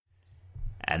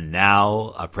And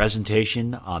now, a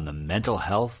presentation on the Mental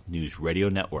Health News Radio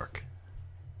Network.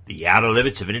 The Outer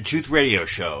Limits of Inner Truth Radio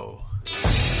Show.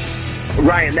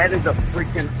 Ryan, that is a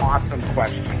freaking awesome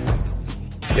question.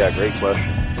 Yeah, great question.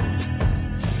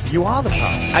 You are the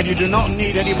power, and you do not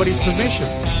need anybody's permission.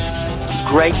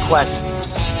 Great question.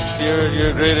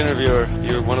 You're a great interviewer.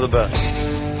 You're one of the best.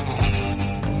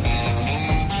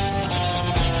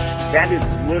 That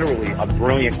is literally a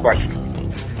brilliant question.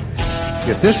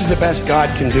 If this is the best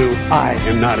God can do, I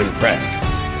am not impressed.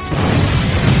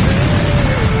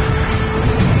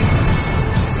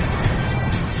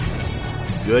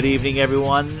 Good evening,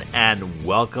 everyone, and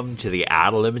welcome to the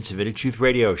Outer Limits of Inner Truth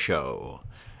Radio Show.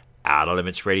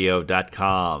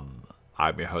 OuterLimitsRadio.com.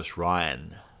 I'm your host,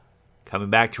 Ryan.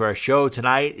 Coming back to our show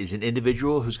tonight is an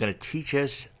individual who's going to teach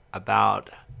us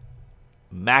about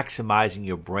maximizing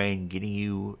your brain, getting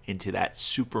you into that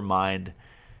supermind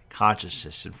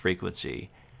consciousness and frequency.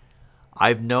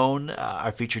 I've known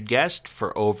our featured guest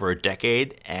for over a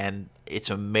decade, and it's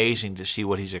amazing to see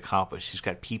what he's accomplished. He's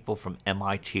got people from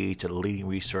MIT to the leading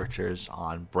researchers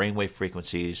on brainwave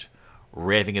frequencies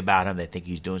raving about him. They think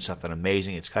he's doing something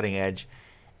amazing. It's cutting edge,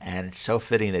 and it's so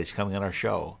fitting that he's coming on our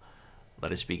show.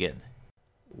 Let us begin.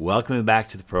 Welcoming back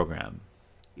to the program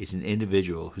is an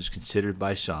individual who's considered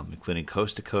by some, including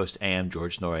Coast to Coast AM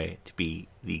George Norrie, to be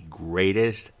the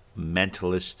greatest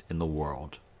mentalist in the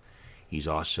world. He's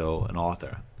also an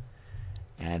author.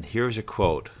 And here's a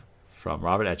quote from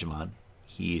Robert Egemon.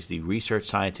 He is the research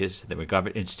scientist at the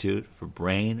McGovern Institute for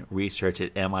Brain Research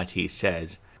at MIT.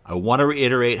 Says, I want to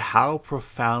reiterate how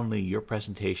profoundly your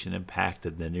presentation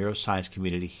impacted the neuroscience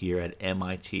community here at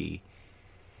MIT.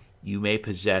 You may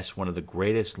possess one of the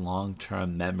greatest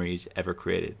long-term memories ever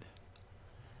created.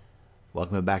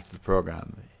 Welcome back to the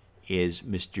program is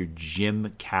Mr.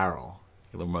 Jim Karol.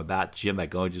 You learn more about Jim by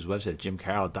going to his website,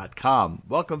 jimkarol.com.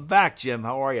 Welcome back, Jim.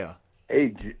 How are you?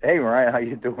 Hey, Ryan. How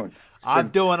you doing? I'm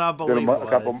doing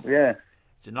unbelievable.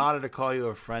 It's an honor to call you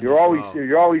a friend. You're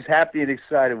always happy and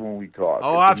excited when we talk.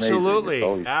 Oh, absolutely,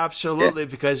 absolutely. Yeah.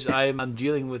 Because I'm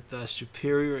dealing with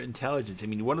superior intelligence. I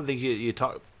mean, one of the things you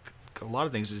talk, a lot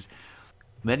of things is,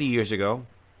 many years ago,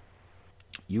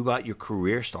 you got your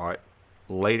career start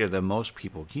later than most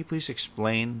people. Can you please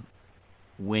explain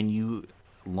when you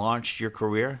launched your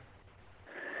career?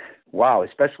 Wow,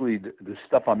 especially the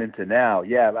stuff I'm into now.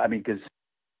 Yeah, I mean, because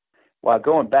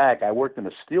going back, I worked in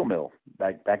a steel mill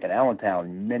back in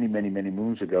Allentown many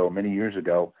years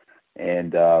ago,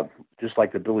 and just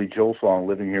like the Billy Joel song,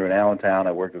 "Living Here in Allentown,"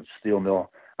 I worked at a steel mill.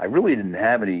 I really didn't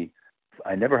have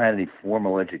I never had any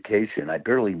formal education. I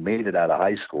barely made it out of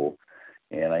high school,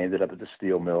 and I ended up at the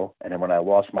steel mill. And then when I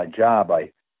lost my job,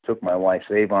 I took my wife's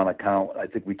Avon account. I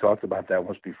think we talked about that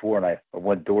once before, and I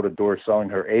went door to door selling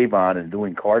her Avon and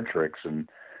doing card tricks, and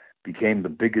became the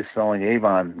biggest selling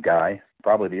Avon guy,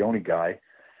 probably the only guy.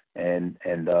 And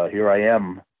here I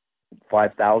am,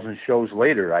 5,000 shows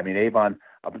later. I mean, Avon,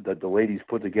 the ladies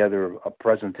put together a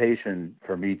presentation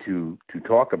for me to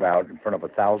talk about in front of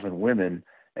 1,000 women,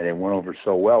 and it went over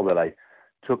so well that I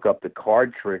took up the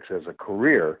card tricks as a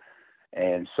career.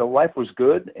 And so life was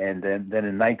good. And then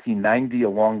in 1990,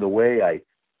 along the way,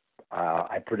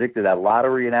 I predicted that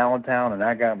lottery in Allentown, and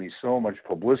that got me so much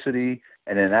publicity.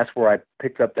 And then that's where I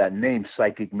picked up that name,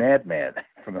 Psychic Madman,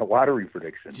 from the lottery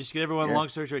prediction. Just to get everyone, long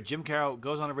story short, Jim Karol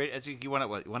goes on a radio. He went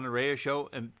on a radio show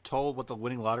and told what the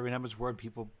winning lottery numbers were, and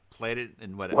people played it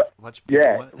and not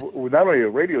only a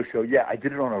radio show. Yeah, I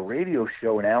did it on a radio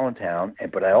show in Allentown,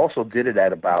 but I also did it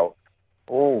at about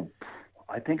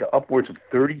I think upwards of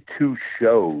 32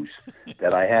 shows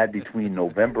that I had between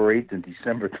November 8th and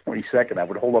December 22nd. I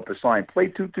would hold up a sign, play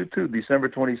 222, December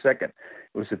 22nd. It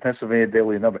was the Pennsylvania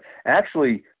Daily Number.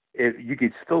 Actually, you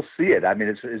can still see it. I mean,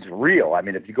 it's real. I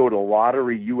mean, if you go to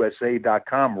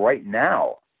lotteryusa.com right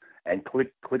now and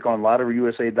click on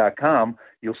lotteryusa.com,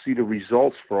 you'll see the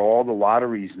results for all the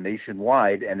lotteries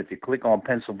nationwide. And if you click on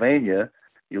Pennsylvania,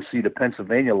 you'll see the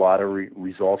Pennsylvania lottery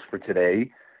results for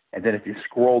today. And then if you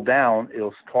scroll down,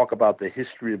 it'll talk about the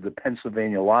history of the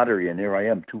Pennsylvania lottery. And there I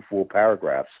am, 2 full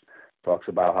paragraphs. Talks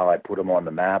about how I put them on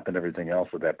the map and everything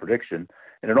else with that prediction.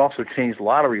 And it also changed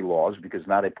lottery laws because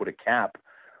now they put a cap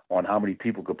on how many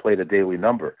people could play the daily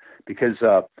number. Because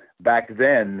back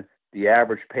then, the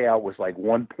average payout was like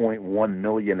 1.1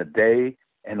 million a day.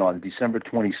 And on December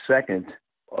 22nd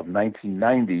of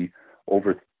 1990,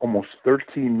 over almost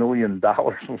 $13 million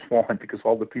was won because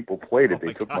all the people played it.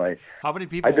 They took How many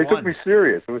people They won? took me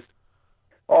serious. It was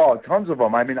Oh, tons of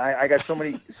them. I mean, I got so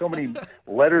many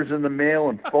letters in the mail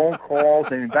and phone calls.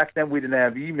 And back then we didn't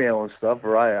have email and stuff.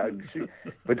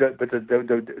 But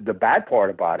the bad part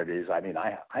about it is, I mean,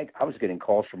 I was getting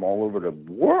calls from all over the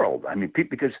world. I mean,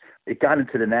 because it got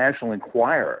into the National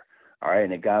Enquirer, all right,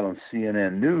 and it got on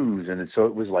CNN News, and so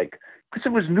it was like, because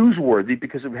it was newsworthy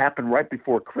because it happened right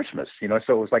before Christmas, you know,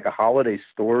 so it was like a holiday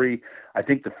story. I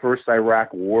think the first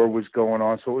Iraq war was going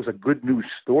on, so it was a good news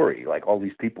story. Like all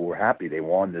these people were happy. They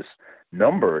won this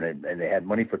number and they had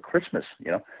money for Christmas,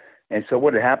 you know. And so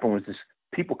what had happened was this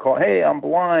people call, hey, I'm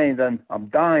blind, I'm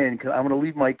dying, I'm going to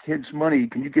leave my kids money.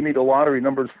 Can you give me the lottery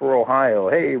numbers for Ohio?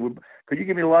 Hey, could you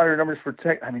give me the lottery numbers for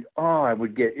Texas? I mean, I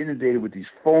would get inundated with these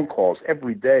phone calls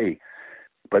every day.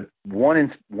 But one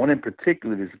in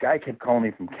particular, this guy kept calling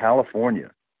me from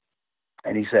California,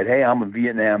 and he said, "Hey, I'm a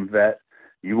Vietnam vet.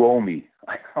 You owe me."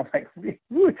 I'm like,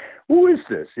 "Who is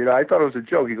this?" You know, I thought it was a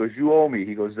joke. He goes, "You owe me."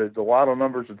 He goes, "The lotto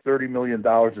numbers are $30 million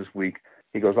this week."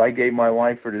 He goes, "I gave my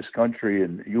life for this country,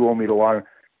 and you owe me the lotto."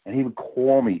 And he would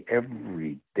call me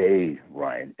every day,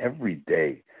 Ryan, every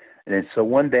day. And then so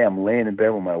one day I'm laying in bed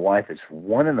with my wife. It's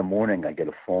 1 a.m. I get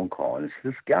a phone call, and it's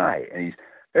this guy, and he's,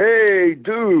 "Hey,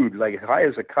 dude," like high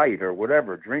as a kite or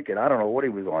whatever, drinking. I don't know what he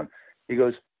was on. He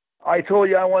goes, "I told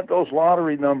you I want those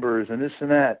lottery numbers and this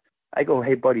and that." I go,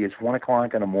 "Hey, buddy, it's 1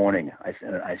 o'clock in the morning." I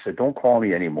said, "Don't call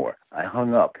me anymore." I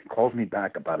hung up. He calls me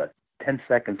back about 10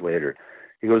 seconds later.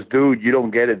 He goes, "Dude, you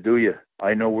don't get it, do you?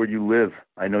 I know where you live.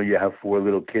 I know you have 4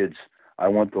 little kids. I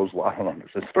want those lotto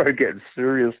numbers." I started getting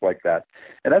serious like that.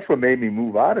 And that's what made me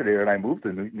move out of there. And I moved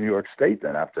to New York State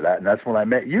then after that. And that's when I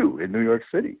met you in New York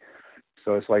City.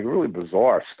 So it's like a really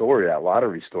bizarre story, that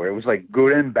lottery story. It was like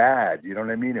good and bad. You know what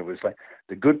I mean? It was like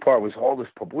the good part was all this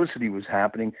publicity was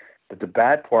happening, but the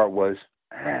bad part was,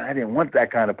 I didn't want that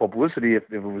kind of publicity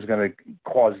if it was going to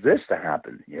cause this to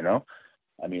happen, you know?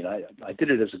 I mean, I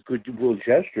did it as a goodwill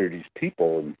gesture to these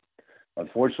people, and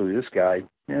unfortunately this guy,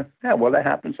 well, that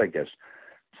happens, I guess.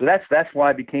 So that's why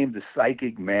I became the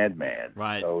psychic madman.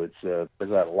 Right. So it's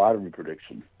that lottery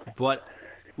prediction. But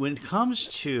when it comes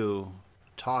to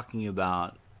talking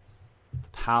about the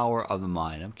power of the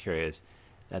mind, I'm curious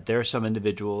that there are some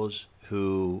individuals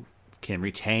who can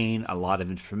retain a lot of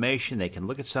information. They can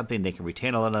look at something, they can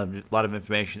retain a lot of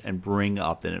information and bring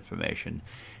up that information.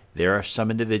 There are some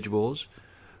individuals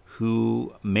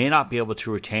who may not be able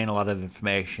to retain a lot of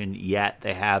information, yet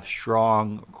they have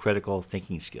strong critical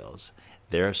thinking skills.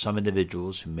 There are some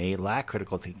individuals who may lack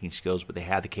critical thinking skills, but they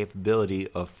have the capability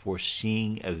of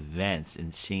foreseeing events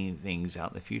and seeing things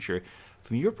out in the future.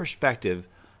 From your perspective,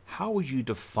 how would you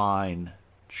define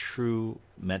true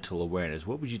mental awareness?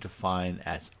 What would you define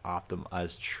as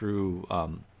true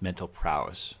mental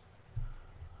prowess?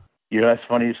 You know, it's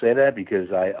funny you say that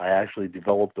because I actually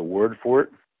developed a word for it,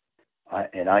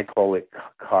 and I call it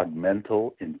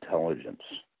cogmental intelligence,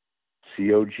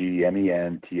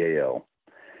 COGMENTAL.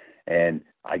 And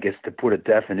I guess to put a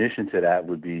definition to that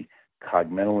would be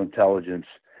cogmental intelligence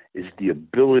is the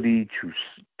ability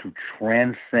to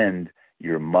transcend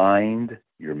your mind,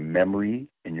 your memory,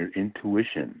 and your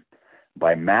intuition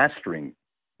by mastering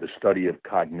the study of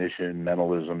cognition,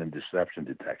 mentalism, and deception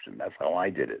detection. That's how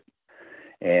I did it.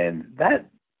 And that,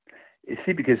 you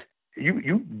see, because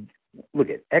you look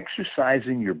at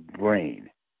exercising your brain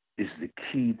is the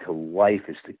key to life,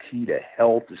 is the key to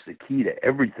health, is the key to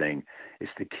everything, is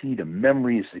the key to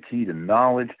memory, is the key to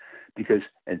knowledge. Because,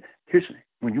 and here's,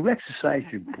 when you exercise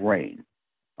your brain,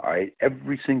 all right,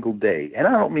 every single day, and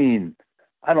I don't mean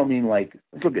like,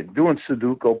 look at doing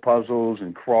Sudoku puzzles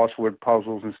and crossword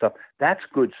puzzles and stuff. That's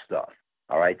good stuff,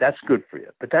 all right? That's good for you.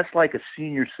 But that's like a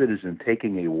senior citizen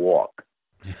taking a walk.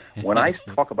 When I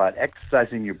talk about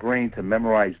exercising your brain to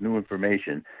memorize new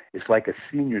information, it's like a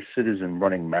senior citizen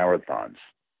running marathons.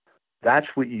 That's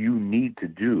what you need to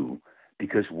do,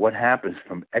 because what happens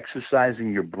from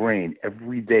exercising your brain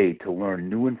every day to learn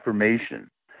new information,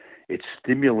 it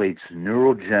stimulates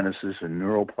neurogenesis and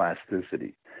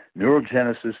neuroplasticity.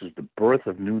 Neurogenesis is the birth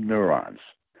of new neurons.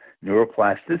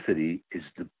 Neuroplasticity is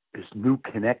new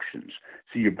connections.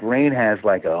 So your brain has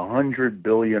like 100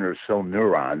 billion or so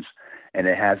neurons, and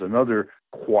it has another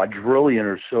quadrillion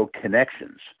or so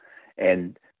connections.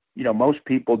 And, you know, most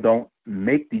people don't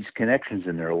make these connections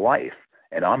in their life.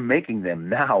 And I'm making them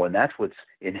now, and that's what's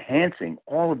enhancing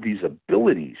all of these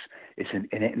abilities. And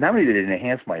not only did it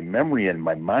enhance my memory and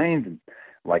my mind, and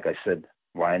like I said,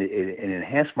 Ryan, it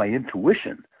enhanced my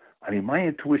intuition. I mean, my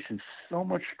intuition's so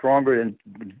much stronger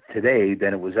today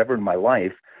than it was ever in my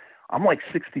life. I'm like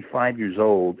 65 years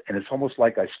old, and it's almost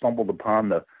like I stumbled upon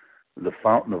the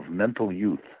fountain of mental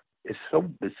youth. It's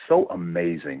so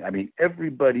amazing. I mean,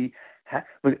 everybody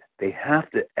Look, they have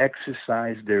to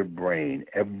exercise their brain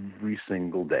every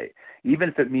single day, even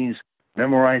if it means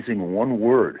memorizing one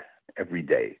word every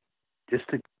day.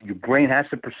 Your brain has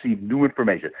to perceive new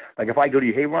information. Like if I go to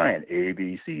you, hey Ryan, A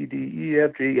B C D E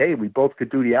F G, hey, we both could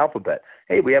do the alphabet.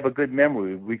 Hey, we have a good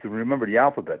memory. We can remember the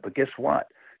alphabet. But guess what?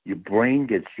 Your brain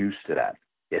gets used to that.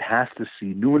 It has to see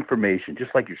new information,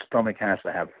 just like your stomach has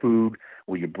to have food.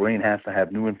 Well, your brain has to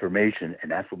have new information, and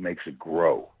that's what makes it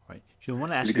grow. Right. So I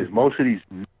want to ask because you, most of these,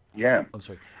 yeah. I'm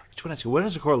sorry. I just want to ask you, what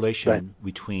is the correlation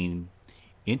between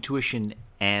intuition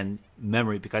and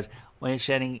memory? Because my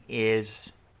understanding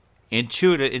is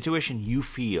intuition, you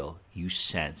feel, you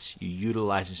sense, you're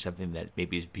utilizing something that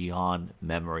maybe is beyond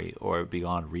memory or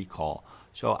beyond recall.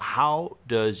 So how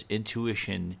does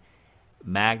intuition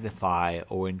magnify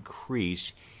or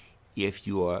increase if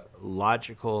your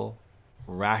logical,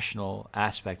 rational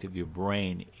aspect of your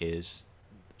brain is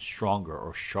stronger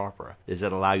or sharper? Does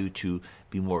it allow you to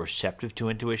be more receptive to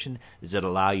intuition? Does it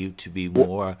allow you to be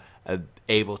more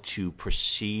able to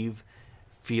perceive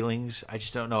feelings? I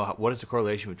just don't know. What is the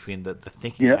correlation between the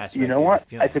thinking aspect You know and what? the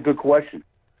feeling? That's a good question.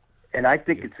 And I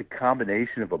think it's a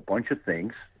combination of a bunch of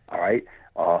things. All right.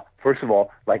 First of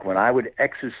all, like when I would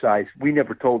exercise, we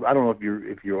never told. I don't know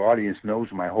if your audience knows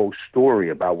my whole story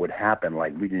about what happened.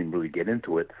 Like we didn't really get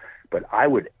into it, but I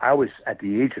was at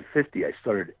the age of 50. I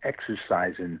started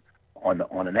exercising on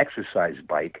an exercise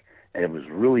bike, and it was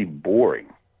really boring.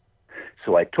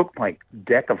 So I took my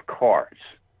deck of cards,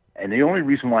 and the only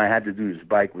reason why I had to do this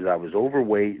bike was I was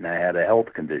overweight and I had a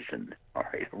health condition. All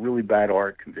right, a really bad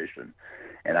heart condition.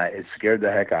 And it scared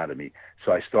the heck out of me.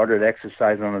 So I started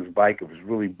exercising on this bike. It was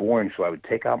really boring, so I would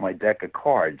take out my deck of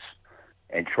cards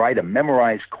and try to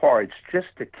memorize cards just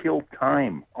to kill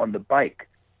time on the bike,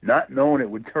 not knowing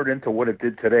it would turn into what it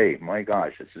did today. My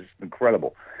gosh, it's just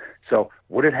incredible. So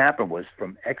what had happened was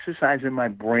from exercising my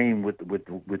brain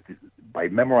by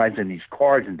memorizing these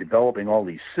cards and developing all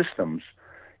these systems,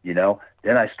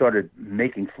 then I started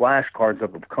making flashcards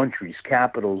up of countries,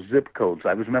 capitals, zip codes.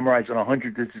 I was memorizing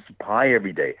 100 digits of pi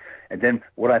every day. And then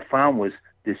what I found was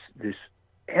this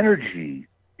energy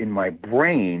in my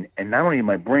brain, and not only in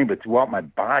my brain, but throughout my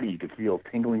body. You could feel a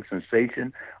tingling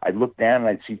sensation. I'd look down and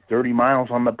I'd see 30 miles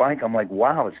on the bike. I'm like,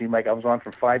 wow, it seemed like I was on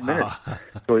for 5 minutes.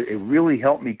 So it really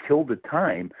helped me kill the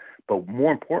time. But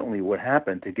more importantly, what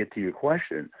happened, to get to your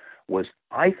question, was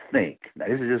I think, now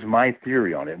this is just my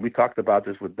theory on it, and we talked about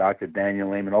this with Dr.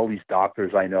 Daniel Lehman, all these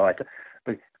doctors I know,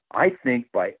 but I think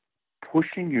by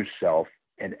pushing yourself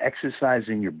and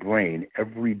exercising your brain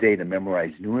every day to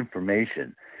memorize new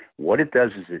information, what it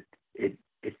does is it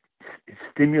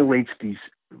stimulates these,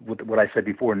 what I said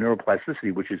before,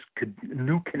 neuroplasticity, which is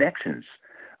new connections,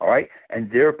 all right?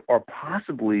 And there are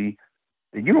possibly,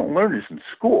 you don't learn this in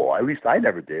school, at least I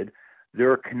never did. There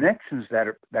are connections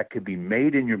that could be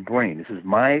made in your brain. This is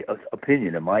my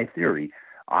opinion and my theory.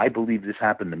 I believe this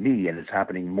happened to me, and it's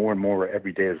happening more and more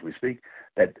every day as we speak,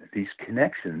 that these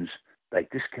connections, like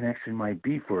this connection might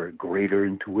be for greater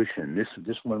intuition.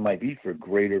 This one might be for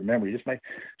greater memory.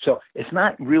 So it's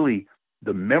not really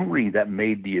the memory that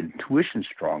made the intuition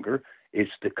stronger.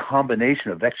 It's the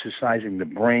combination of exercising the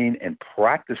brain and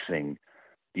practicing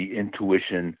the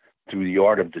intuition through the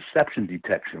art of deception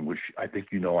detection, which I think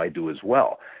I do as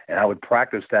well. And I would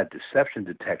practice that deception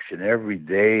detection every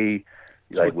day,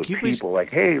 so like with people, like,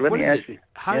 hey, let me ask you.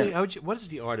 What is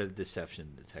the art of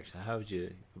deception detection? How would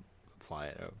you apply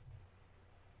it?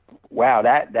 Wow,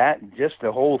 that just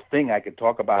the whole thing, I could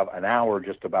talk about an hour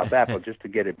just about that, but just to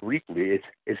get it briefly,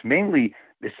 it's mainly,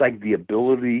 it's like the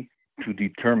ability to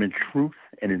determine truth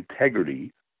and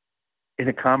integrity in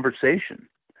a conversation,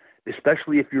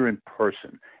 especially if you're in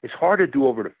person. It's hard to do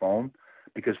over the phone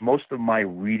because most of my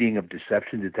reading of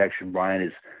deception detection, Brian,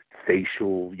 is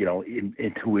facial,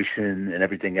 intuition and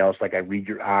everything else. Like I read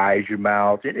your eyes, your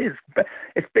mouth.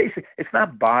 It's basic. It's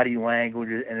not body language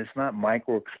and it's not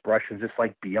micro expressions. It's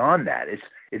like beyond that.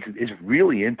 It's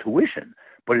really intuition.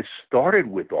 But it started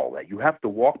with all that. You have to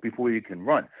walk before you can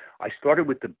run. I started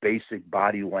with the basic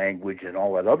body language and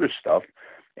all that other stuff,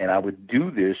 and I would do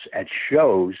this at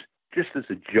shows just as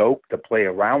a joke to play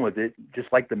around with it,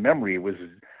 just like the memory.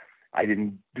 I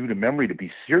didn't do the memory to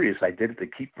be serious. I did it to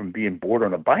keep from being bored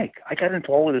on a bike. I got into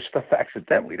all of this stuff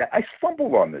accidentally. I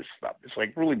stumbled on this stuff. It's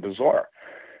like really bizarre.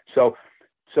 So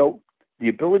the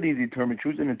ability to determine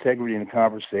truth and integrity in a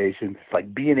conversation, it's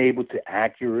like being able to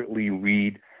accurately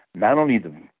read not only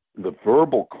the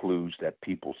verbal clues that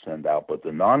people send out, but the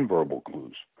nonverbal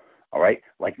clues. All right?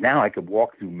 Like now I could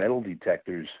walk through metal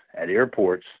detectors at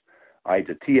airports. All right,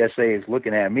 the TSA is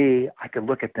looking at me. I could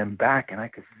look at them back, and I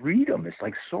could read them. It's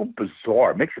like so bizarre.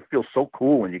 It makes you feel so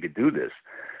cool when you could do this.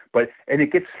 And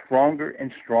it gets stronger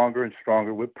and stronger and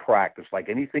stronger with practice, like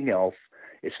anything else.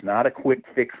 It's not a quick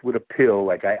fix with a pill.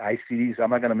 Like I see these, I'm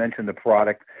not going to mention the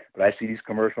product, but I see these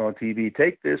commercials on TV.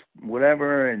 Take this,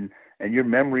 whatever, and your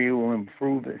memory will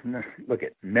improve. Look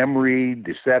at memory,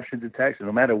 deception, detection.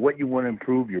 No matter what you want to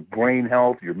improve, your brain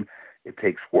health, it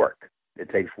takes work. It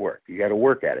takes work. You got to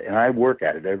work at it, and I work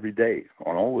at it every day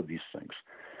on all of these things.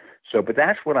 So, but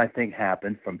that's what I think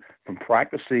happened from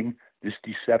practicing this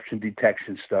deception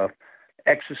detection stuff,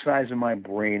 exercising my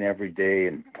brain every day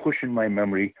and pushing my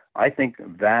memory. I think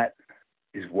that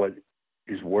is what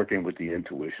is working with the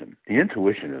intuition. The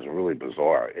intuition is really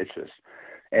bizarre. It's just,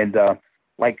 and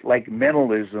like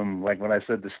mentalism, like when I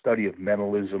said the study of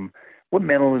mentalism, what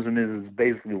mentalism is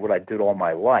basically what I did all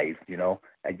my life, you know.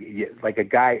 Like a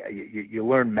guy, you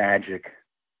learn magic,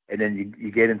 and then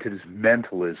you get into this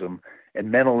mentalism,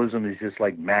 and mentalism is just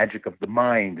like magic of the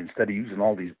mind. Instead of using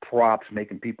all these props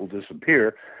making people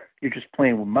disappear, you're just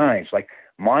playing with minds. Like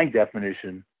my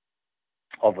definition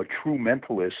of a true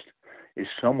mentalist is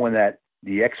someone that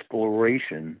the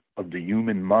exploration of the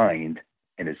human mind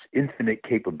and its infinite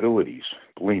capabilities,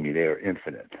 believe me, they are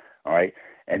infinite, all right,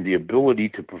 and the ability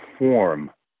to perform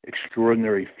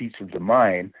extraordinary feats of the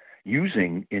mind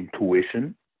using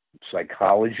intuition,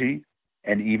 psychology,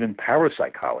 and even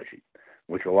parapsychology,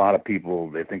 which a lot of people,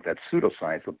 they think that's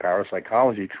pseudoscience, but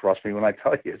parapsychology, trust me when I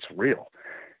tell you, it's real.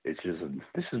 It's just,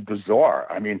 this is bizarre.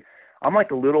 I mean, I'm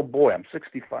like a little boy. I'm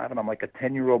 65, and I'm like a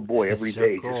 10-year-old boy every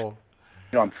day. That's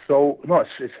so cool.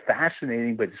 It's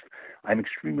fascinating, but I'm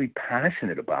extremely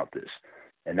passionate about this.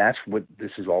 And that's what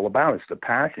this is all about. It's the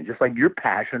passion. Just like you're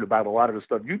passionate about a lot of the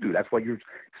stuff you do. That's why you're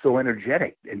so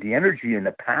energetic. And the energy and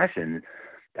the passion,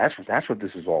 that's what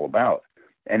this is all about.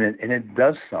 And it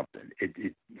does something.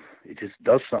 It just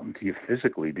does something to you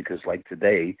physically, because like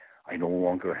today, I no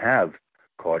longer have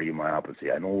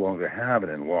cardiomyopathy. I no longer have an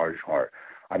enlarged heart.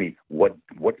 I mean, what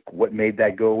made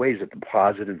that go away? Is it the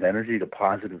positive energy, the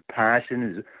positive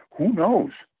passion? Who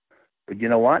knows? But you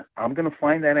know what? I'm going to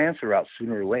find that answer out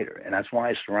sooner or later. And that's why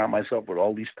I surround myself with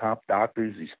all these top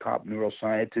doctors, these top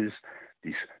neuroscientists,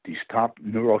 these top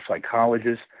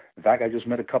neuropsychologists. In fact, I just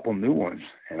met a couple new ones,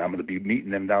 and I'm going to be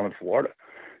meeting them down in Florida.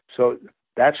 So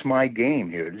that's my game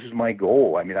here. This is my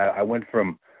goal. I mean, I went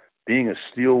from being a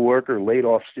steel worker, laid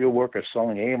off steel worker,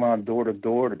 selling Avon door to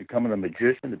door, to becoming a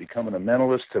magician, to becoming a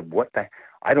mentalist, to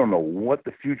I don't know what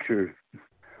the future.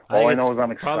 All I know is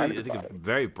I'm excited about it.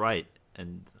 Very bright.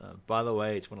 And by the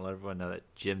way, I just want to let everyone know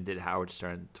that Jim did Howard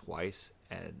Stern twice,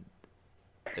 and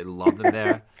they loved him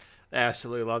there. They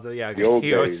absolutely loved him. Yeah, he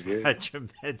always got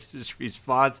tremendous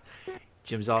response.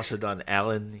 Jim's also done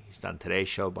Ellen. He's done Today's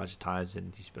Show a bunch of times,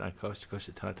 and he's been on Coast to Coast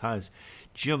a ton of times.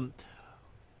 Jim,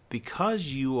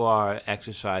 because you are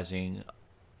exercising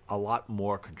a lot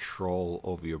more control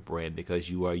over your brain, because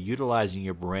you are utilizing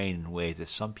your brain in ways that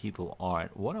some people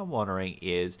aren't, what I'm wondering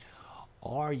is,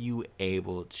 are you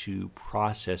able to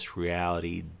process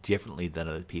reality differently than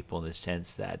other people, in the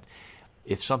sense that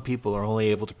if some people are only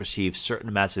able to perceive certain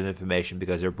amounts of information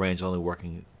because their brain's only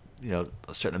working,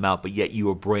 a certain amount, but yet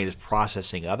your brain is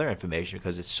processing other information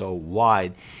because it's so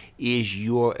wide, is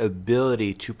your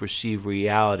ability to perceive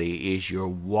reality, is your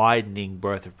widening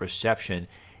berth of perception,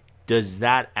 does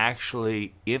that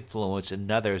actually influence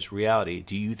another's reality?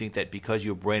 Do you think that because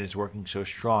your brain is working so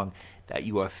strong that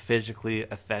you are physically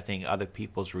affecting other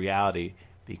people's reality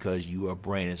because your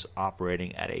brain is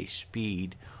operating at a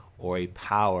speed or a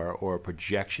power or a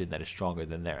projection that is stronger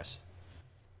than theirs?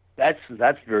 That's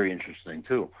very interesting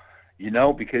too,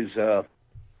 because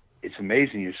it's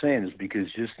amazing you're saying this,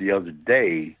 because just the other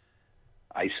day,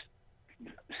 I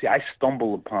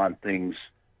stumble upon things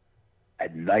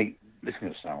at night. This is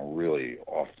going to sound really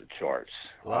off the charts,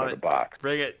 out of the box.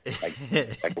 Bring it.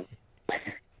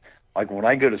 Like when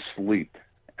I go to sleep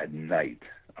at night,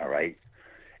 all right,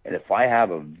 and if I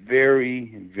have a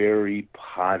very, very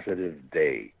positive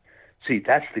day, see,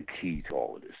 that's the key to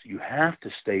all of this. You have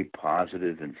to stay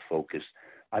positive and focused.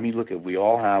 I mean, we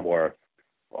all have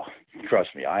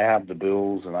trust me, I have the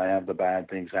bills and I have the bad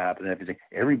things happen and everything.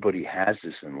 Everybody has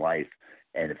this in life.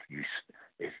 And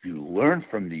if you learn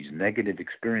from these negative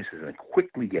experiences and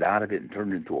quickly get out of it and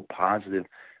turn it into a positive,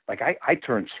 like I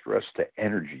turn stress to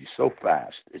energy so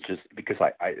fast. It's just because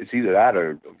it's either that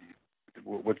or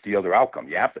what's the other outcome?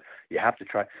 You have to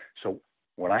try. So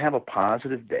when I have a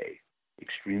positive day,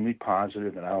 extremely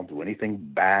positive, and I don't do anything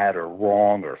bad or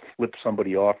wrong or flip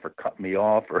somebody off or cut me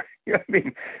off, or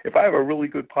if I have a really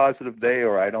good positive day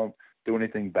or I don't do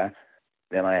anything bad,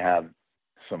 then I have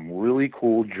some really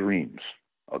cool dreams.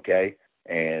 Okay.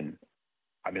 And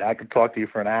I could talk to you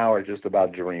for an hour just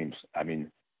about dreams.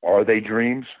 Are they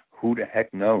dreams? Who the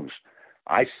heck knows?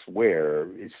 I swear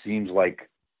it seems like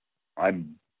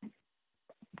I'm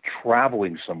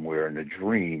traveling somewhere in a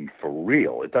dream for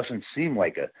real. It doesn't seem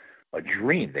like a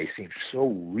dream. They seem so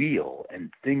real,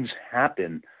 and things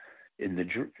happen in the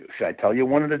dream. Should I tell you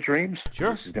one of the dreams?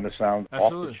 Sure. This is going to sound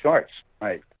Absolutely. off the charts.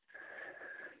 Right.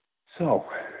 So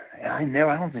I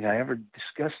don't think I ever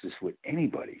discussed this with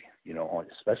anybody,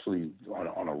 especially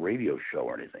on a radio show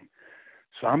or anything.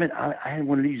 So I had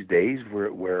one of these days where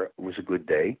it was a good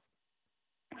day.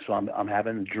 So I'm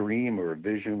having a dream or a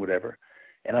vision, whatever,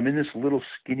 and I'm in this little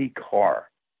skinny car.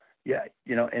 Yeah,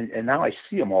 and now I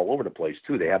see them all over the place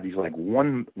too. They have these like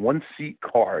one seat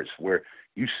cars where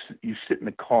you sit in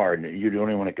the car and you're the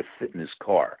only one that could fit in this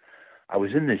car. I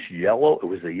was in this yellow. It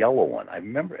was a yellow one. I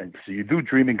remember, and so you do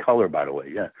dream in color, by the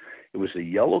way. Yeah, it was a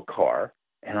yellow car,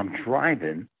 and I'm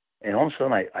driving, and all of a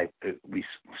sudden we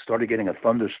started getting a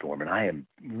thunderstorm, and I am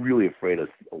really afraid of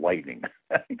lightning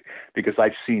because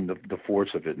I've seen the force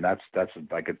of it, and that's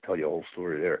I could tell you a whole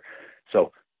story there.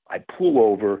 So I pull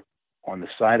over on the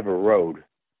side of a road,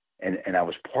 and I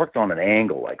was parked on an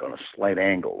angle, like on a slight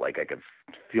angle, like I could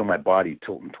feel my body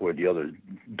tilting toward the other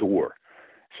door.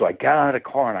 So I got out of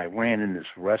the car and I ran in this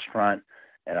restaurant,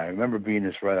 and I remember being in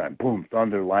this restaurant, boom,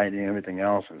 thunder, lightning, everything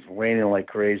else, and it's raining like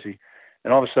crazy.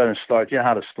 And all of a sudden it starts, you know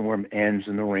how the storm ends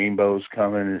and the rainbow's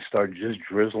coming, and it started just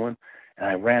drizzling. And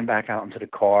I ran back out into the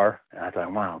car, and I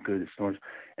thought, wow, good, the storm's.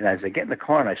 And as I get in the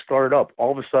car and I started up,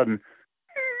 all of a sudden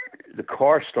the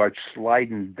car starts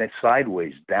sliding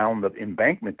sideways down the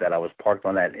embankment that I was parked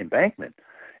on, that embankment.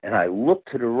 And I look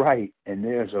to the right, and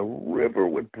there's a river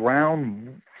with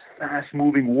brown,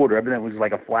 fast-moving water. Everything was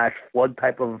like a flash flood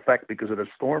type of effect because of the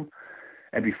storm.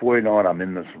 And before you know it, I'm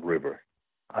in this river.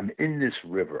 I'm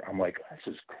like,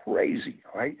 this is crazy,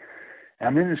 right? And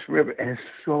I'm in this river, and it's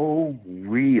so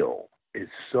real.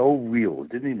 It's so real.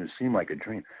 It didn't even seem like a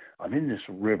dream. I'm in this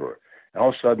river, and all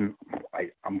of a sudden,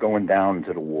 I'm going down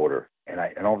into the water, and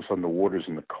all of a sudden, the water's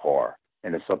in the car,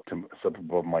 and it's up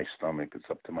above my stomach. It's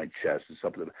up to my chest.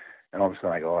 And all of a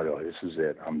sudden, I go, oh, this is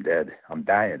it. I'm dead. I'm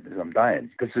dying.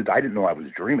 Because I didn't know I was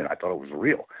dreaming. I thought it was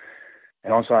real.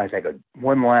 And all of a sudden, I take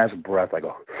one last breath. I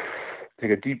go,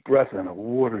 take a deep breath, and the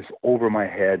water's over my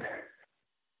head,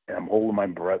 and I'm holding my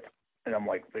breath, and I'm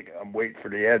like thinking, I'm waiting for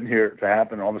the end here to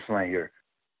happen. And all of a sudden, I hear,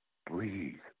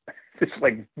 breathe. It's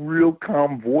like real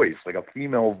calm voice, like a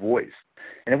female voice.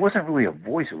 And it wasn't really a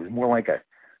voice. It was more like a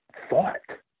thought.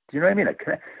 Do you know what I mean?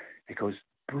 It goes,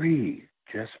 breathe,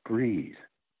 just breathe.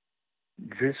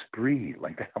 Just breathe.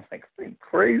 Like that. I'm like, are you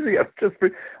crazy? I'm just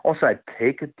breathe. Also, I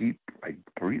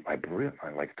breathe. I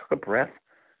like took a breath,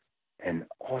 and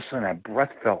all of a sudden that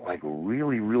breath felt like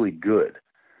really, really good.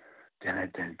 Then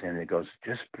it goes,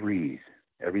 just breathe.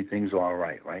 Everything's all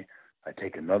right, right? I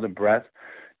take another breath,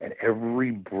 and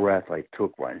every breath I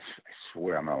took, Ryan, I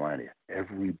swear I'm not lying to you,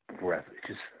 every breath, it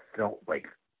just felt like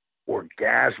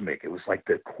orgasmic. It was like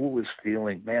the coolest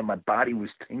feeling. Man, my body was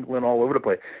tingling all over the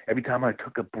place. Every time I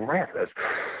took a breath,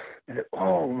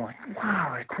 oh my,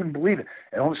 wow, I couldn't believe it.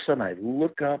 And all of a sudden I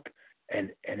look up, and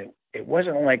it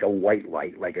wasn't like a white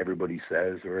light like everybody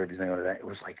says or everything like that. It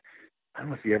was like, I don't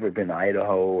know if you've ever been to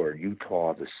Idaho or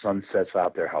Utah, the sunsets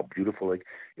out there, how beautiful. Like,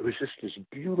 it was just this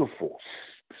beautiful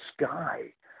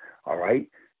sky, all right?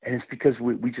 And it's because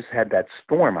we just had that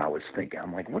storm, I was thinking.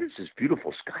 I'm like, what is this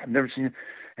beautiful sky? I've never seen it.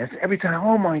 And every time,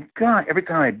 oh, my God, every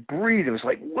time I breathe, it was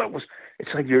like,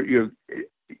 it's like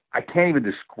I can't even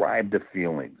describe the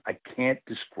feeling. I can't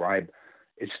describe,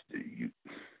 it's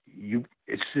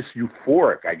just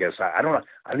euphoric, I guess. I don't know.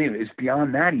 I don't even, it's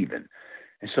beyond that even.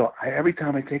 And so every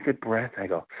time I take a breath, I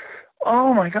go,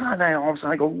 oh, my God. And all of a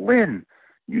sudden I go, Lynn,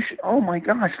 oh, my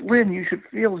gosh, Lynn, you should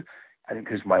feel,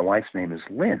 because my wife's name is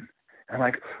Lynn. And I'm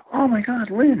like, oh, my God,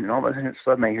 Lynn. And all of a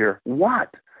sudden I hear, what?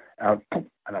 And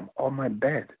I'm on my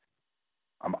bed.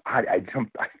 I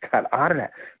got out of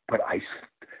that. But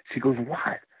she goes,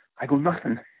 what? I go,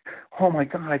 nothing. Oh, my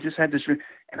God, I just had this.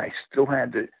 And I still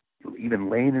had to, even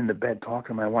laying in the bed talking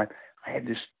to my wife, I had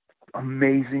this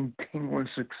amazing tingling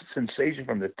sensation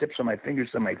from the tips of my fingers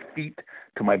to my feet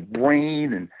to my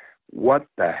brain. And what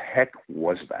the heck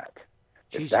was that?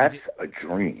 Jeez, that's a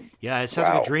dream. Yeah, it sounds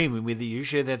like a dream. I mean,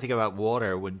 usually they think about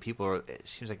water when people are, it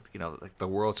seems like, like the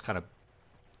world's kind of,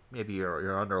 maybe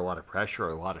you're under a lot of pressure or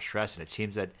a lot of stress, and it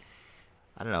seems that,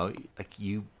 I don't know, like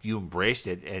you embraced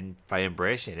it, and by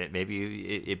embracing it,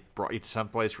 maybe it brought you to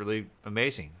someplace really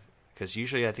amazing. Because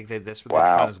usually I think that's what they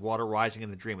found is water rising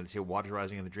in the dream. When they say water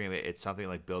rising in the dream, it's something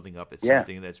like building up. It's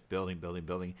something that's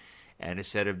building. And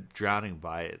instead of drowning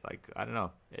by it, like, I don't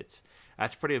know,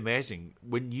 that's pretty amazing.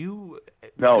 When you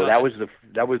that was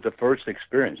the first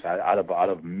experience out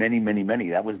of many.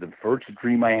 That was the first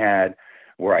dream I had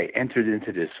where I entered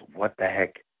into this. What the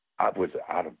heck? I was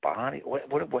out of body. What?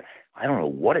 I don't know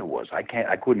what it was. I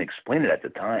couldn't explain it at the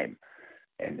time.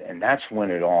 And that's when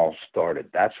it all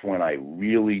started. That's when I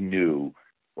really knew,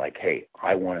 like, hey,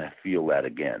 I want to feel that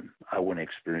again. I want to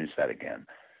experience that again.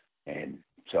 And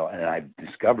so, and I've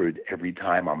discovered every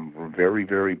time I'm very,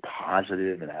 very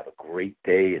positive and have a great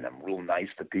day and I'm real nice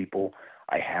to people,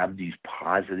 I have these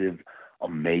positive,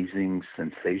 amazing,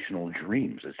 sensational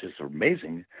dreams. It's just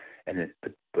amazing. And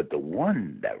but the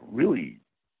one that really,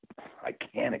 I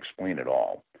can't explain at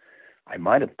all. I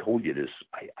might have told you this.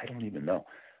 I don't even know.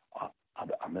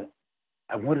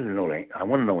 I wanted to know. I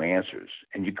want to know answers.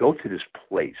 And you go to this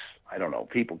place. I don't know.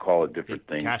 People call it different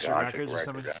things. Akashic records or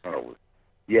something? I don't know.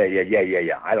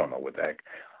 Yeah. I don't know what the heck.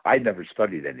 I never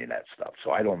studied any of that stuff,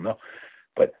 so I don't know.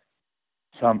 But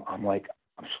I'm like,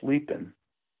 I'm sleeping,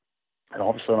 and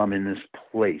all of a sudden I'm in this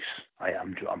place.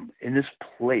 I'm in this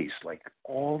place, like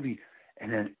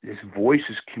and then this voice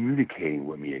is communicating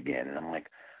with me again, and I'm like,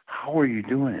 how are you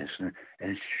doing this? And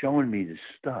it's showing me this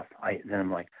stuff. Then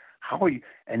I'm like, how are you?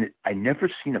 And I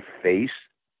never seen a face.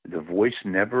 The voice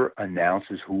never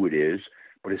announces who it is,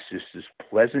 but it's just this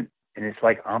pleasant, and it's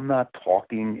like I'm not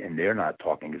talking and they're not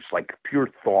talking. It's like pure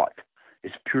thought.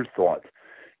 It's pure thought.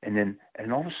 And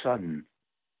all of a sudden,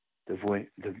 the voice,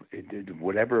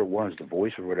 whatever it was, the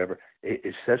voice or whatever,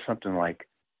 it says something like,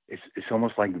 it's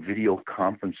almost like video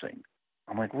conferencing.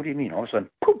 I'm like, what do you mean? All of a sudden,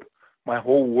 poof, my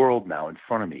whole world now in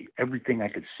front of me, everything I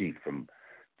could see from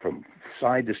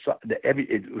side to side,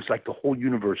 it was like the whole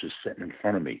universe is sitting in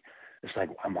front of me. It's like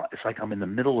I'm in the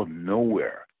middle of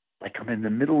nowhere. Like I'm in the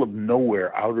middle of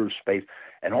nowhere, outer space,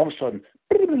 and all of a sudden,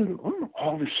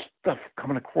 all this stuff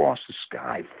coming across the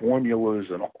sky,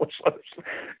 formulas and all this other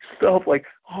stuff. Like,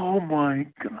 oh my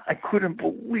God, I couldn't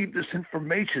believe this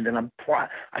information, and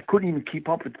I couldn't even keep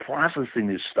up with processing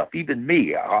this stuff. Even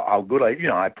me, how good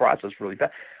I process really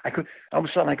fast. All of a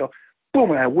sudden I go, boom,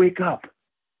 and I wake up.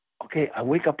 Okay, I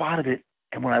wake up out of it,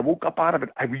 and when I woke up out of it,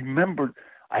 I remembered.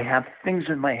 I have things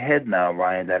in my head now,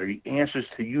 Ryan, that are the answers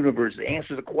to the universe, the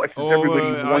answers to questions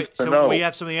everybody wants to know. We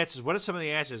have some of the answers. What are some of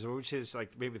the answers? Which is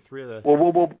like maybe three of the...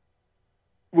 Well,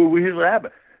 here's what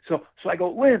happened. So I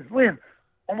go, Lynn,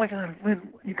 oh my God,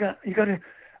 Lynn, you got to,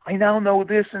 I now know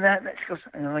this and that. And she goes,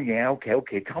 oh yeah,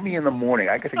 okay. Tell me in the morning.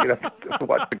 I got to get up to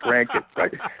watch the grandkids,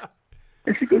 right?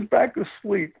 And she goes back to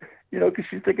sleep, because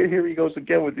she's thinking, here he goes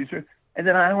again with these. And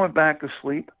then I went back to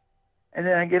sleep. And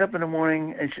then I get up in the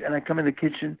morning, and I come in the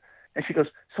kitchen, and she goes,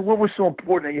 so what was so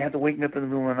important that you had to wake me up in the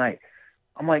middle of the night?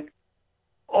 I'm like,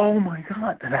 oh, my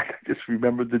God. And I just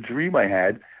remembered the dream I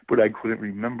had, but I couldn't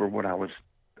remember what I was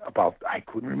about. I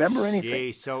couldn't remember anything.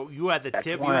 Gee, so you had the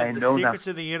tip, you had had the secrets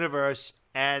of the universe,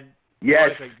 and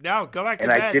yes. Like, no, go back to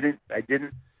bed. And I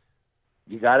didn't.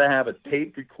 You got to have a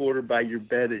tape recorder by your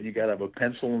bed, and you got to have a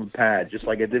pencil and a pad, just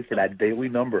like I did for that daily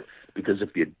number, because if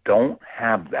you don't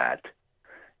have that,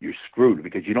 you're screwed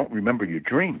because you don't remember your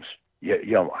dreams.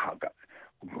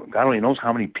 God only knows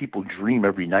how many people dream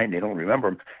every night and they don't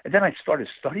remember them. And then I started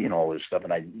studying all this stuff,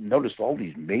 and I noticed all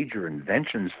these major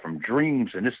inventions from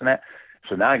dreams and this and that.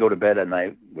 So now I go to bed at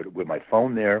night with my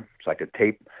phone there, so I could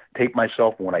tape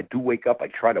myself. And when I do wake up, I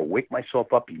try to wake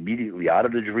myself up immediately out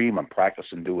of the dream. I'm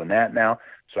practicing doing that now,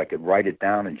 so I could write it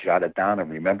down and jot it down and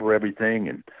remember everything.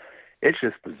 And it's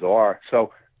just bizarre.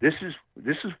 So This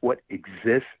is what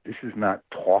exists. This is not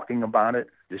talking about it.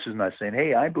 This is not saying,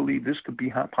 hey, I believe this could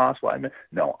be possible.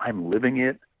 No, I'm living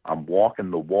it. I'm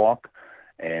walking the walk,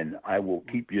 and I will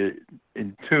keep you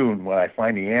in tune when I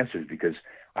find the answers, because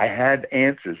I had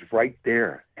answers right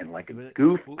there. And like a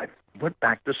goof, I went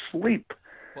back to sleep.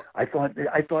 I thought,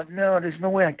 no, there's no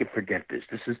way I could forget this.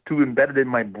 This is too embedded in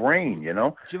my brain, Jim,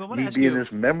 me being this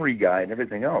memory guy and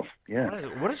everything else. Yeah.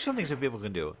 What are some things that people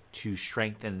can do to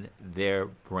strengthen their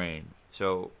brain?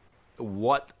 So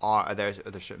what are there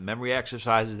certain memory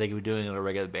exercises they can be doing on a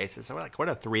regular basis? So what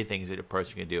are three things that a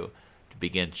person can do to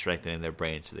begin strengthening their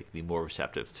brain so they can be more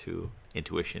receptive to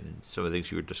intuition and some of the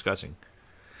things you were discussing?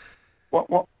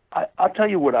 Well, I'll tell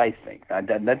you what I think.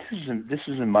 This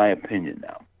is in my opinion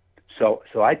now.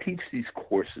 So I teach these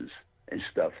courses and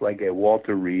stuff, like at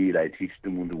Walter Reed. I teach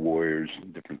the Wounded Warriors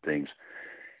and different things.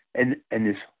 And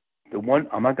the one,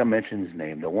 I'm not gonna mention his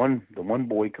name. The one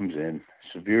boy comes in,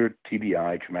 severe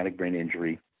TBI, traumatic brain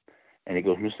injury, and he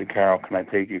goes, Mr. Karol, can I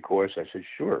take your course? I said,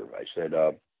 sure. I said,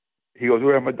 he goes,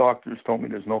 well, my doctors told me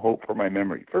there's no hope for my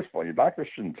memory. First of all, your doctor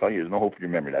shouldn't tell you there's no hope for your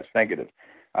memory. That's negative.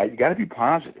 You got to be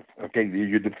positive. Okay,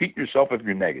 you defeat yourself if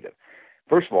you're negative.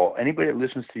 First of all, anybody that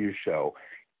listens to your show,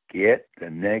 get the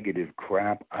negative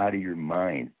crap out of your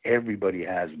mind. Everybody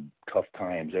has tough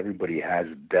times. Everybody has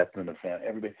death in the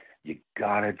family. You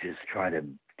gotta just try to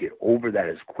Get over that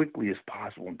as quickly as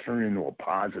possible and turn it into a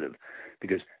positive,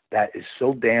 because that is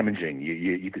so damaging.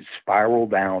 You could spiral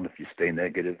down if you stay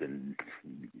negative, and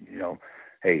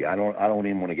hey, I don't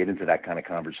even want to get into that kind of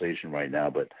conversation right now,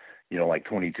 but like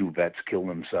 22 vets kill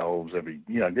themselves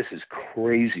this is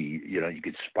crazy. You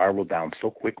could spiral down so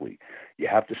quickly. You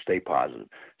have to stay positive.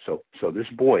 So this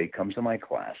boy comes to my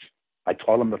class. I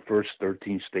taught him the first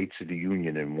 13 states of the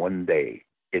union in one day,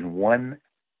 in one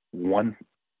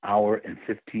hour and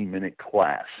 15-minute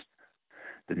class.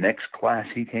 The next class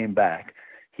he came back,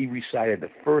 he recited the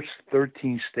first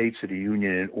 13 states of the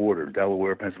union in order: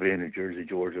 Delaware, Pennsylvania, New Jersey,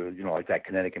 Georgia, like that,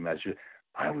 Connecticut, Massachusetts.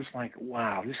 I was like,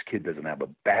 wow, this kid doesn't have a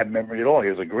bad memory at all. He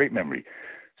has a great memory.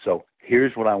 So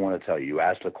here's what I want to tell you. You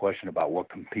asked a question about what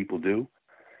can people do.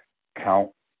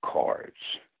 Count cards.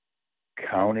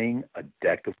 Counting a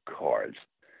deck of cards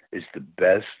is the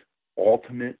best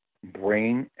ultimate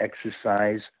brain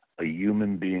exercise a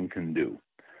human being can do.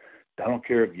 I don't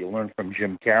care if you learn from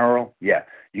Jim Karol. Yeah,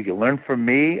 you can learn from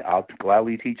me. I'll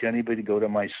gladly teach anybody to go to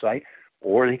my site.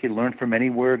 Or they can learn from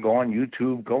anywhere. Go on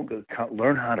YouTube. Go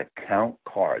learn how to count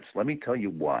cards. Let me tell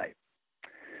you why.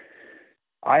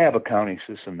 I have a counting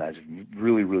system that's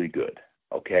really, really good.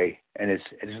 Okay, and it's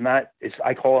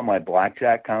I call it my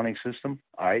blackjack counting system.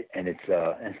 All right, and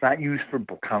it's not used for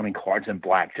counting cards and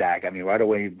blackjack. I mean, right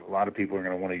away, a lot of people are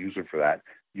going to want to use it for that.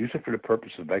 Use it for the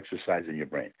purpose of exercising your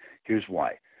brain. Here's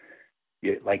why.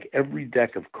 Like every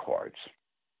deck of cards,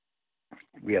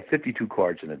 we have 52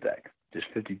 cards in a deck. There's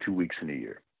 52 weeks in a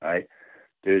year, all right?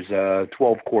 There's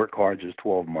 12 court cards, there's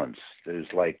 12 months. There's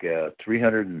like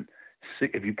 306,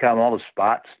 if you count all the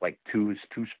spots, like 2 is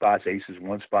 2 spots, ace is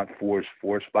 1 spot, 4 is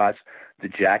 4 spots, the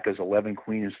jack is 11,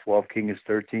 queen is 12, king is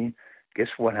 13. Guess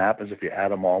what happens if you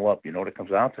add them all up? You know what it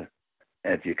comes out to?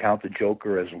 And if you count the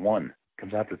joker as 1, it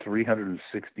comes out to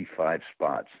 365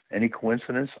 spots. Any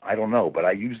coincidence? I don't know, but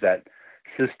I use that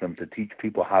system to teach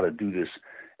people how to do this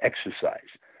exercise,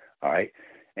 all right?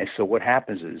 And so what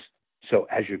happens is, so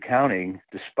as you're counting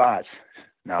the spots,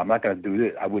 now I'm not going to do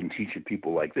this. I wouldn't teach it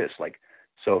people like this.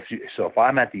 So if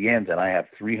I'm at the end and I have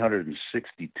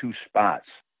 362 spots,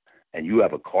 and you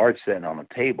have a card sitting on the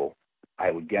table,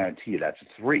 I would guarantee you that's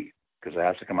a 3, because it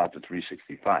has to come out to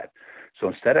 365. So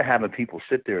instead of having people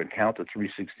sit there and count to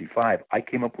 365, I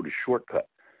came up with a shortcut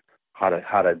how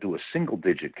to do a single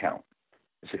digit count.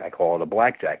 I call it a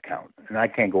blackjack count. And I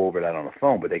can't go over that on the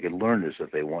phone, but they could learn this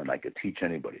if they want. I could teach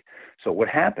anybody. So what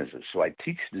happens is, so I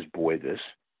teach this boy this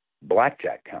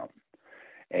blackjack count.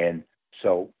 And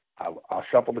so I'll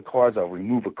shuffle the cards. I'll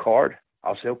remove a card.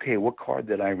 I'll say, okay, what card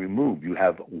did I remove? You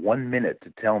have 1 minute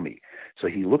to tell me. So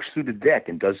he looks through the deck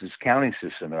and does his counting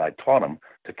system. And I taught him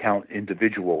to count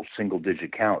individual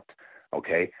single-digit count.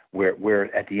 Okay,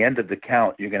 where at the end of the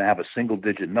count, you're going to have a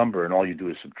single-digit number, and all you do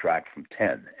is subtract from 10,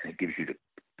 and it gives you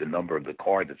the number of the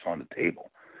card that's on the table.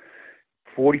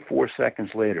 44 seconds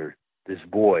later, this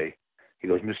boy, he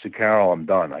goes, Mr. Karol, I'm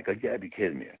done. I go, yeah, be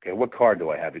kidding me. Okay, what card do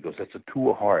I have? He goes, that's a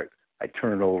 2 of heart. I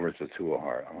turn it over, it's a 2 of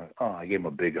heart. I'm like, oh, I gave him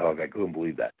a big hug. I couldn't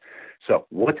believe that. So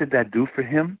what did that do for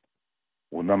him?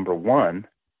 Well, number one,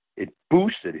 it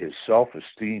boosted his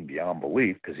self-esteem beyond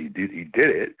belief, because he did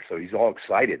it. So he's all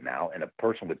excited now. And a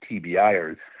person with TBI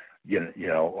or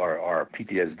or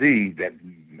PTSD, that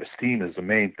esteem is the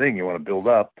main thing you want to build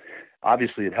up.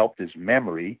 Obviously, it helped his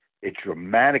memory. It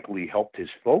dramatically helped his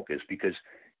focus, because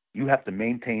you have to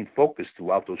maintain focus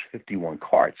throughout those 51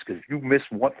 cards. Because if you miss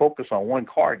one focus on one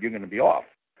card, you're going to be off.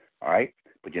 All right.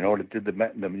 But you know what it did?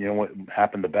 What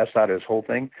happened the best out of this whole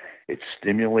thing? It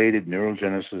stimulated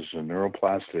neurogenesis and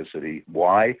neuroplasticity.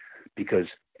 Why? Because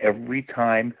every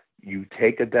time you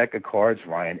take a deck of cards,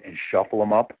 Ryan, and shuffle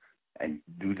them up and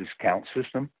do this count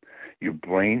system, your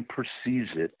brain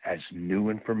perceives it as new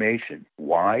information.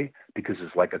 Why? Because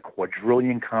it's like a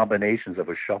quadrillion combinations of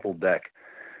a shuffled deck.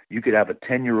 You could have a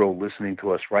 10-year-old listening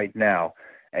to us right now,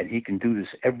 and he can do this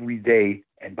every day,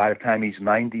 and by the time he's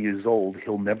 90 years old,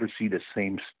 he'll never see the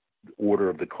same order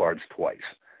of the cards twice.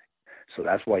 So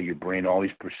that's why your brain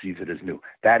always perceives it as new.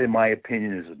 That, in my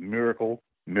opinion, is a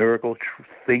miracle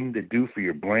thing to do for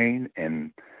your brain.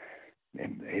 And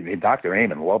Dr.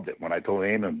 Amen loved it. When I told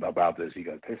Amen about this, he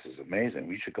goes, "This is amazing.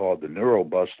 We should call it the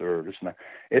Neurobuster."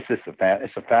 It's just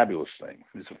it's a fabulous thing.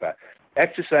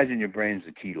 Exercising your brain is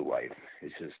the key to life.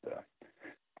 It's just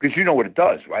because you know what it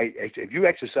does, right? If you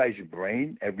exercise your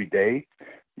brain every day,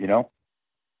 you know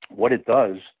what it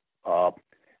does.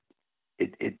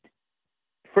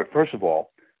 First of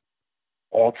all,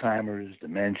 Alzheimer's,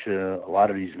 dementia, a lot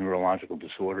of these neurological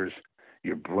disorders,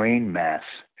 your brain mass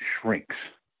shrinks.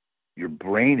 Your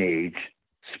brain age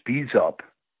speeds up,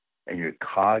 and your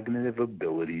cognitive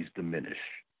abilities diminish.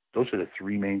 Those are the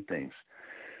 3 main things.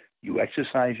 You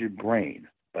exercise your brain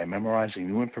by memorizing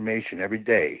new information every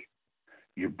day.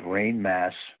 Your brain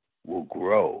mass will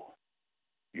grow.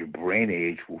 Your brain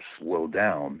age will slow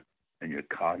down, and your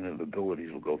cognitive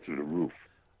abilities will go through the roof.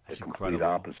 That's the complete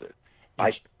incredible. opposite.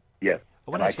 I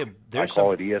want to ask you, I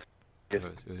call it What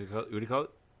do you call it?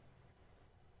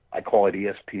 I call it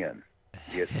ESPN.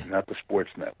 Not the sports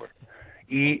network.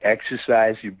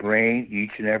 Exercise your brain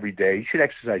each and every day. You should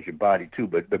exercise your body too,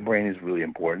 but the brain is really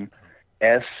important.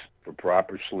 S for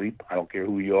proper sleep. I don't care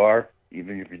who you are,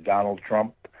 even if you're Donald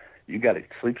Trump. You got to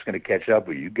sleep's going to catch up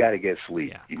with you. You got to get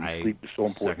sleep. Sleep is so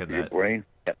important for your brain.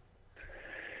 Yeah.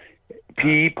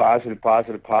 P, positive,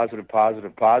 positive, positive,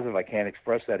 positive, positive. I can't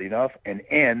express that enough. And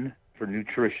N for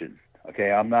nutrition.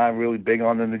 Okay, I'm not really big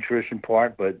on the nutrition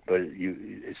part, but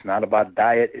it's not about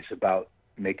diet. It's about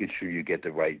making sure you get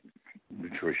the right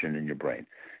nutrition in your brain.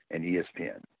 And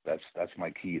ESPN. That's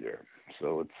my key there.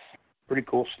 So it's pretty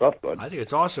cool stuff, bud. I think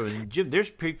it's awesome. And Jim, there's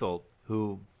people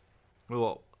who,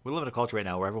 well, we live in a culture right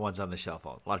now where everyone's on the cell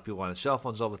phone. A lot of people are on their cell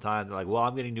phones all the time. They're like, well,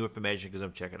 I'm getting new information because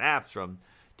I'm checking apps or I'm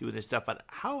doing this stuff. But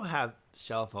how have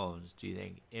cell phones, do you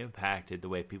think, impacted the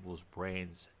way people's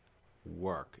brains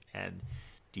work? And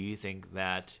do you think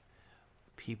that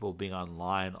people being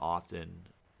online often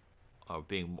or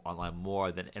being online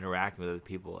more than interacting with other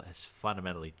people is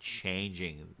fundamentally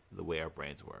changing the way our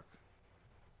brains work?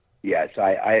 Yes,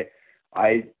 I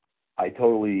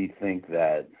totally think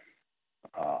that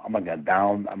I'm not going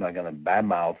to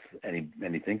badmouth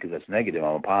anything because that's negative.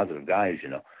 I'm a positive guy, as you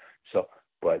know. So,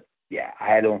 but yeah,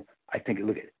 I think,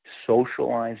 look at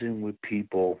socializing with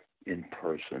people in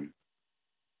person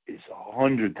is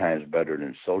 100 times better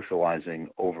than socializing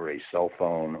over a cell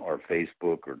phone or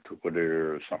Facebook or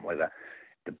Twitter or something like that.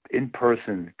 The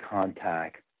in-person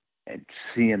contact and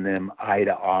seeing them eye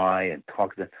to eye and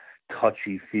talk to them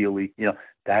touchy-feely,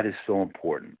 that is so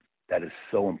important. That is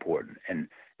so important. And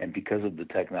because of the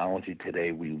technology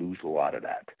today, we lose a lot of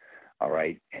that. All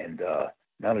right. And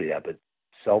not only that, but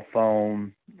cell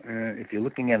phone, if you're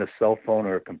looking at a cell phone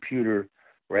or a computer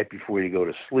right before you go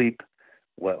to sleep,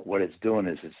 what it's doing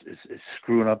is it's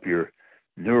screwing up your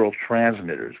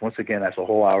neurotransmitters. Once again, that's a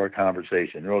whole hour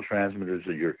conversation. Neurotransmitters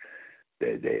are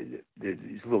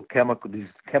these little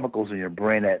chemicals in your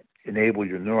brain that enable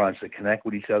your neurons to connect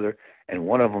with each other. And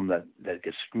one of them that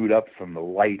gets screwed up from the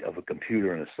light of a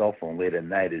computer and a cell phone late at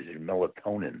night is your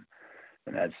melatonin,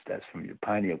 and that's from your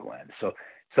pineal gland. So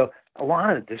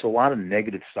there's a lot of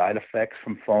negative side effects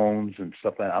from phones and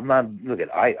stuff like that.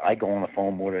 I go on the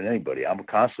phone more than anybody. I'm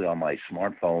constantly on my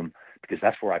smartphone because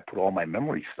that's where I put all my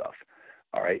memory stuff.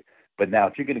 All right. But now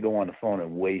if you're going to go on the phone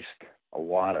and waste a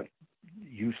lot of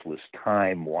useless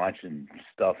time watching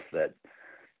stuff that,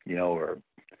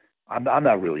 I'm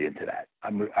not really into that.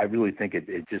 I really think it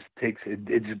just takes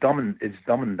it's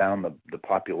dumbing down the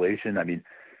population. I mean,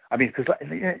 because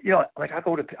like I'll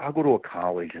go to a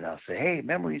college and I'll say, hey,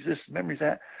 memories this, memories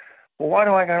that. Well, why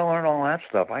do I got to learn all that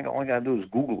stuff? All I got to do is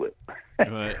Google it.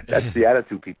 Right. That's the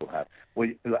attitude people have. Well,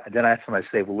 then that's when I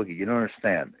say, well, look, you don't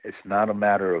understand. It's not a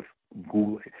matter of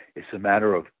Google. It's a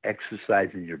matter of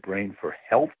exercising your brain for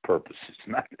health purposes.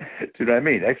 Not, do you know what I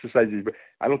mean? Exercising your brain.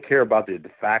 I don't care about the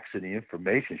facts and the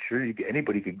information. Sure,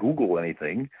 anybody could Google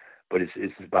anything, but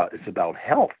it's about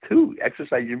health too.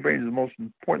 Exercising your brain is the most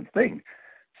important thing.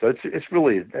 So it's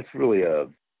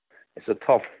a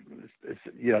tough.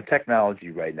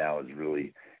 Technology right now is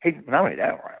really. Hey, not only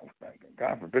that,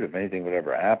 God forbid if anything would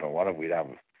ever happen. What if we'd have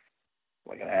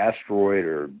like an asteroid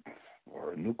or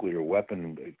a nuclear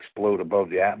weapon explode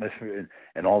above the atmosphere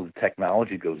and all the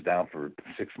technology goes down for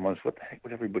 6 months? What the heck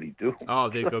would everybody do? Oh,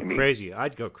 they'd go crazy.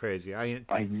 I'd go crazy. I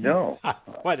know.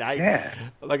 Yeah.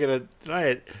 Look at it.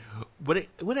 I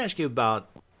want to ask you about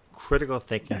critical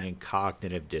thinking and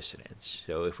cognitive dissonance.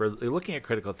 So if we're looking at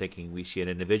critical thinking, we see an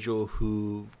individual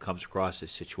who comes across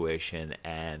this situation,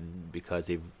 and because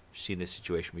they've seen this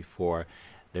situation before,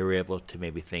 they're able to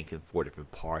maybe think in 4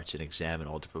 different parts and examine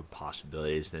all different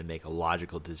possibilities and then make a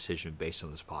logical decision based on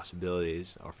those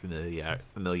possibilities or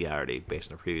familiarity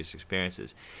based on their previous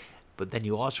experiences. But then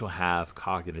you also have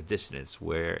cognitive dissonance,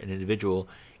 where an individual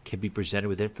can be presented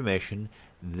with information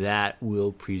that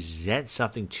will present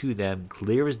something to them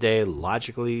clear as day,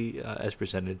 logically as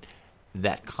presented,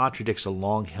 that contradicts a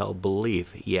long-held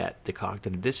belief, yet the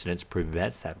cognitive dissonance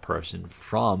prevents that person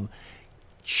from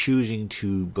choosing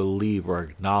to believe or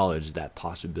acknowledge that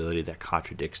possibility that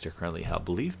contradicts their currently held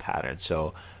belief pattern.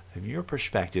 So from your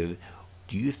perspective,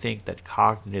 do you think that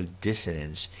cognitive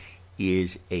dissonance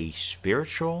is a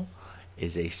spiritual,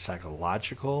 is a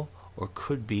psychological, or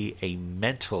could be a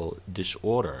mental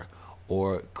disorder?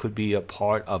 or could be a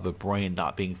part of a brain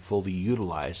not being fully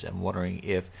utilized. I'm wondering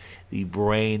if the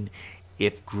brain,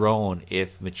 if grown,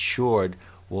 if matured,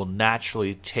 will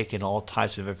naturally take in all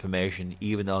types of information,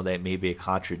 even though that may be a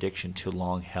contradiction to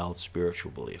long-held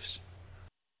spiritual beliefs.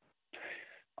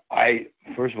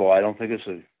 First of all, I don't think it's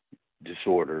a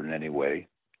disorder in any way.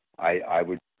 I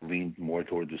would lean more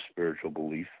toward the spiritual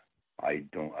belief. I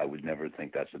would never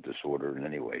think that's a disorder in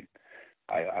any way.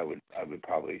 I would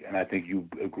probably, and I think you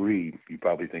agree. You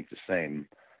probably think the same.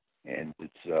 And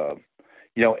it's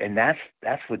and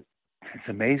that's what it's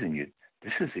amazing.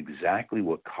 This is exactly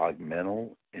what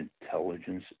cognitive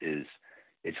intelligence is.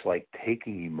 It's like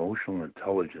taking emotional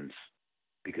intelligence,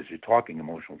 because you're talking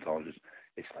emotional intelligence.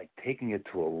 It's like taking it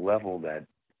to a level that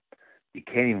you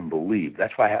can't even believe.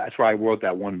 That's why I wrote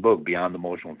that one book, Beyond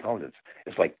Emotional Intelligence.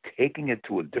 It's like taking it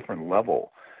to a different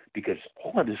level, because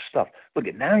all of this stuff. Look,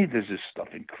 at now there's this stuff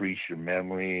increase your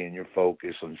memory and your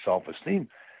focus and self-esteem,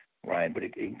 Ryan. But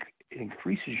it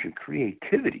increases your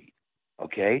creativity.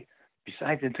 Okay.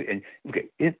 Besides,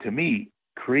 to me,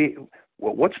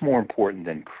 what's more important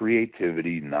than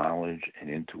creativity, knowledge, and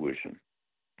intuition?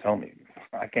 Tell me.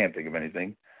 I can't think of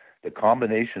anything. The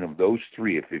combination of those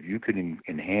three, if you could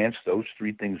enhance those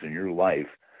three things in your life,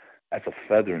 that's a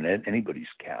feather in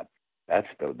anybody's cap. That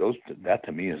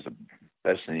to me is the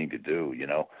best thing you could do,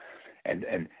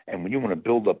 And when you want to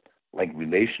build up like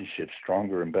relationships,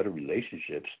 stronger and better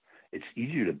relationships, it's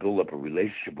easier to build up a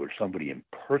relationship with somebody in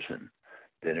person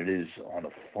than it is on a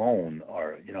phone,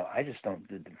 or I just don't.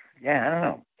 Yeah, I don't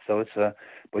know. So it's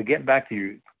but getting back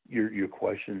to your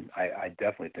question, I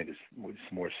definitely think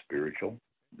it's more spiritual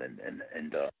and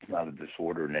it's not a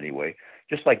disorder in any way.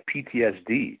 Just like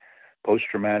PTSD,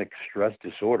 post-traumatic stress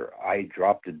disorder, I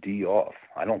dropped the D off.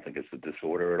 I don't think it's a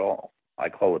disorder at all. I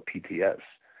call it PTS.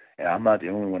 And I'm not the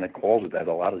only one that calls it that.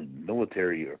 A lot of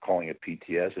military are calling it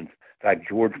PTS. In fact,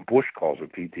 George Bush calls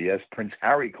it PTS. Prince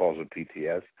Harry calls it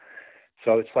PTS.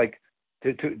 So it's like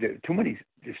there's too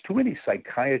many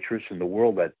psychiatrists in the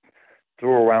world that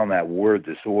throw around that word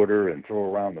disorder and throw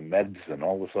around the meds and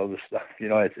all this other stuff.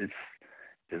 It's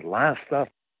there's a lot of stuff.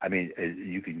 I mean,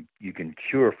 you can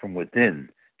cure from within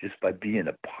just by being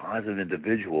a positive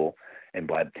individual and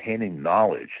by obtaining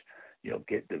knowledge.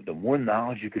 Get the more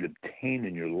knowledge you could obtain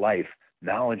in your life.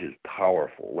 Knowledge is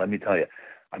powerful. Let me tell you.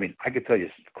 I mean, I could tell you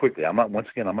quickly. I'm not going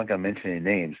to mention any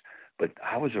names, but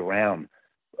I was around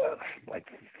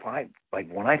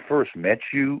when I first met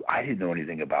you. I didn't know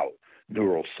anything about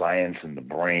neuroscience and the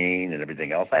brain and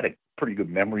everything else. I had a pretty good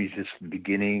memories just from the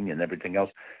beginning and everything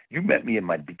else. You met me in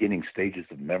my beginning stages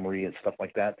of memory and stuff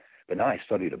like that. But now I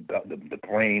studied about the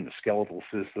brain, the skeletal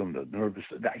system, the nervous.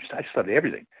 I studied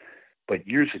everything. But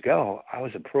years ago, I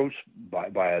was approached by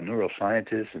a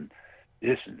neuroscientist and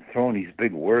just throwing these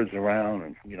big words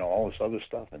around and all this other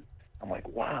stuff. And I'm like,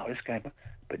 wow, this guy.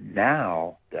 But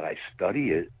now that I study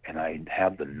it and I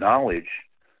have the knowledge,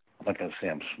 I'm not going to say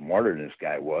I'm smarter than this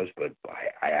guy was, but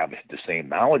I have the same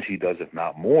knowledge he does, if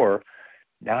not more.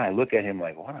 Now I look at him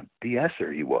like, what a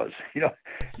BSer he was.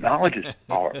 Knowledge is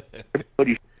power.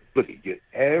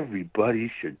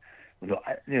 Everybody should. They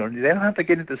don't have to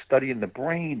get into studying the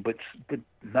brain, but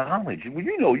knowledge. Well,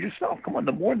 you know yourself. Come on,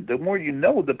 the more you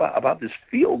know about this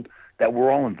field that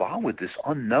we're all involved with, this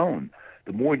unknown.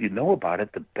 The more you know about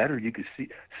it, the better you can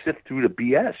sift through the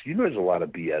BS. There's a lot of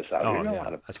BS out there.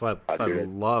 Yeah. That's why I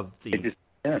love the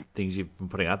things you've been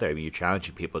putting out there. I mean, you're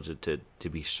challenging people to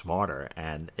be smarter,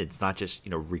 and it's not just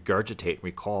regurgitate and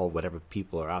recall whatever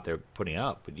people are out there putting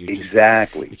up, but you're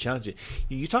challenging.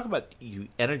 You talk about you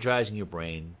energizing your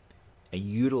brain and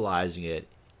utilizing it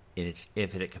in its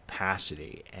infinite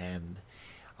capacity. And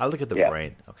I look at the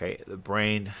brain. Okay, the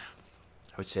brain,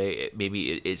 I would say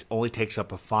it only takes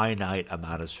up a finite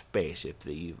amount of space.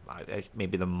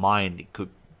 Maybe the mind could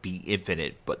be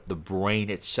infinite, but the brain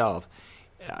itself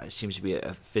seems to be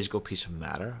a physical piece of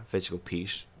matter, a physical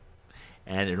piece,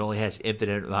 and it only has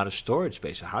infinite amount of storage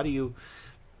space. So how do you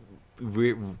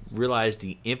realize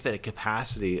the infinite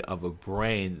capacity of a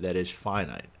brain that is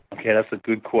finite? Okay, that's a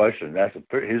good question.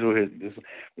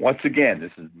 Once again,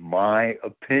 this is my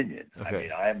opinion.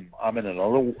 Okay. I mean, I'm in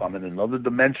another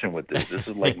dimension with this. This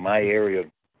is like my area of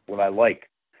what I like.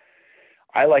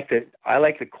 I like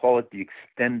to call it the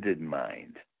extended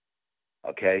mind.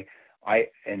 Okay, I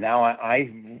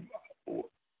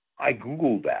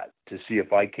Googled that to see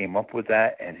if I came up with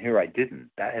that, and here I didn't.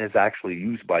 That is actually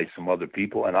used by some other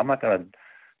people, and I'm not going to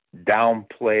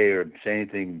downplay or say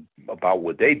anything about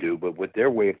what they do, but what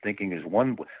their way of thinking is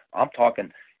one. I'm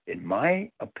talking, in my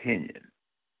opinion,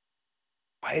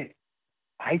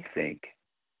 I think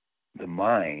the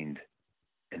mind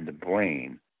and the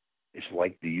brain is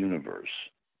like the universe.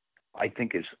 I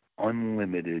think it's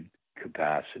unlimited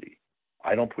capacity.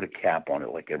 I don't put a cap on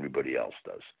it like everybody else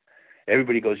does.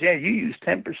 Everybody goes, yeah, you use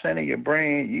 10% of your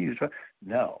brain. You use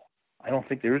No, I don't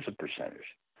think there is a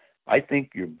percentage. I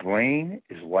think your brain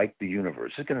is like the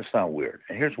universe. It's going to sound weird,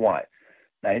 and here's why.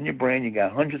 Now, in your brain, you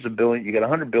got hundreds of billion. You got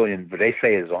 100 billion, but they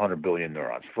say there's 100 billion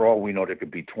neurons. For all we know, there could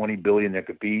be 20 billion. There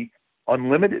could be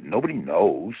unlimited. Nobody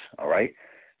knows. All right.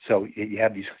 So you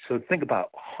have these. So think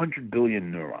about 100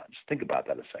 billion neurons. Think about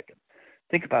that a second.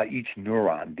 Think about each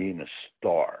neuron being a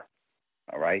star.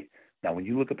 All right. Now, when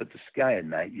you look up at the sky at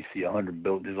night, you see 100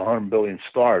 billion. There's 100 billion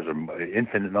stars, or an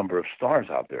infinite number of stars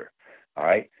out there. All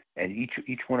right. And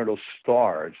each one of those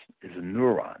stars is a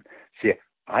neuron. See,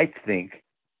 I think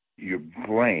your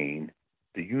brain,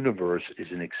 the universe, is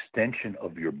an extension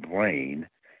of your brain,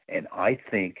 and I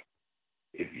think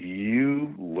if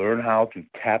you learn how to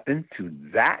tap into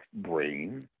that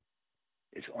brain,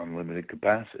 it's unlimited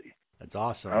capacity. That's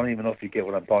awesome. I don't even know if you get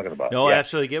what I'm talking about. No, yeah. I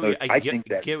absolutely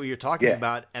get. Get what you're talking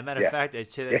about. And matter of fact,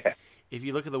 I'd say that if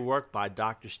you look at the work by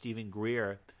Dr. Stephen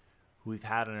Greer, who we've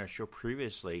had on our show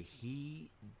previously, he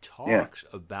talks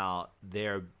about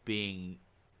there being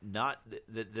not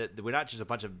that we're not just a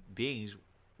bunch of beings.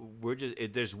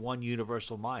 There's one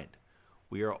universal mind.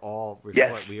 We are all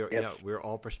we're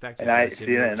all perspectives.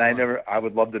 And I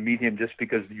would love to meet him just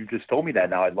because you just told me that.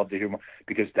 Now I'd love to hear more,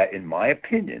 because that, in my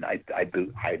opinion,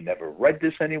 I've never read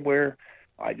this anywhere.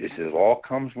 It all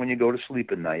comes when you go to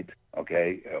sleep at night.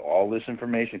 Okay, all this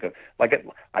information comes.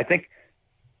 I think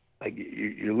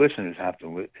your listeners have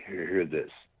to hear this.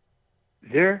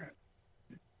 There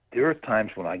are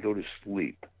times when I go to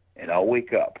sleep and I'll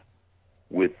wake up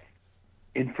with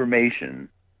information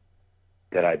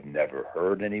that I've never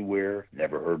heard anywhere,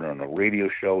 never heard it on a radio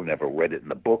show, never read it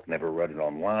in a book, never read it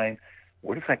online.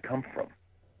 Where does that come from?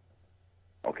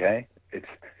 Okay?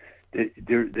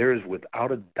 There is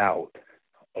without a doubt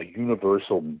a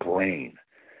universal brain.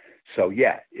 So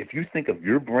yeah, if you think of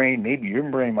your brain, maybe your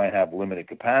brain might have limited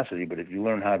capacity, but if you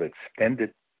learn how to extend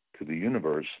it to the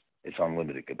universe, it's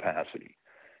unlimited capacity.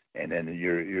 And then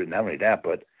you're not only that,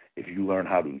 but if you learn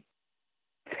how to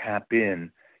tap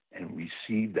in and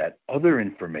receive that other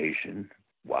information,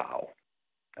 wow,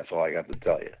 that's all I got to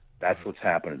tell you. That's what's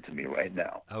happening to me right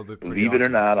now. Believe it or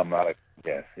not, I'm not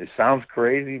it sounds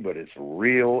crazy, but it's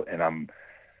real, and I'm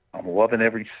loving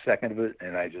every second of it,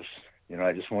 and I just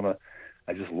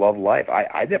love life.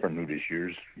 I never knew this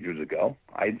years ago.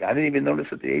 I didn't even know this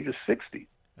at the age of 60.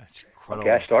 That's incredible.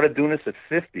 Okay, I started doing this at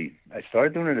 50. I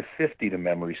started doing it at 50, the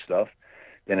memory stuff.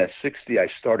 Then at 60, I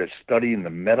started studying the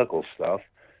medical stuff,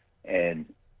 and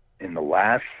in the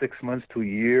last 6 months to a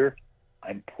year,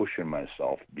 I'm pushing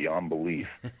myself beyond belief,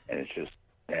 and it's just,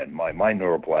 and my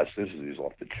neuroplasticity is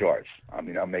off the charts. I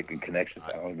mean, I'm making connections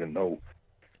I don't even know.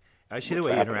 I see the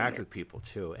way you interact with people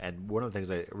too, and one of the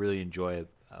things I really enjoy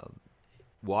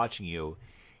watching you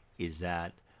is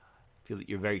that I feel that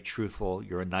you're very truthful.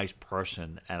 You're a nice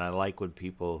person, and I like when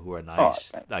people who are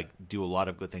nice do a lot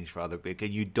of good things for other people.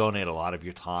 And you donate a lot of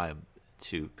your time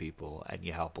to people, and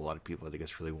you help a lot of people. I think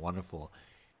it's really wonderful.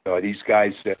 These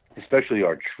guys, especially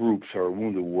our troops, our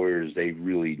wounded warriors, they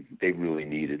really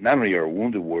need it. Not only our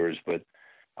wounded warriors, but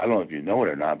I don't know if you know it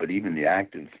or not, but even the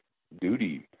active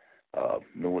duty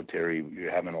military,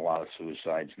 you're having a lot of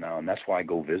suicides now, and that's why I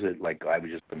go visit. Like I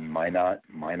was just in Minot,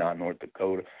 North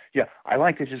Dakota. Yeah, I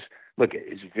like to just look.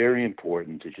 It's very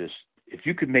important to just, if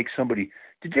you could make somebody.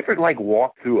 Did you ever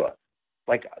walk through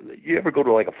you ever go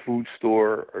to a food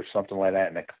store or something like that,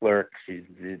 and the clerk,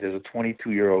 there's a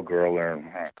 22-year-old girl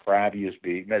there, crabby as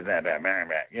beef,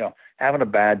 having a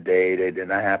bad day, they're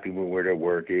not happy with where they're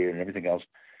working and everything else,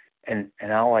 and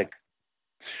I'll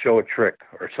show a trick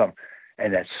or something,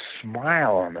 and that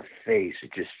smile on the face,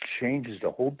 it just changes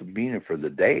the whole demeanor for the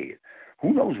day.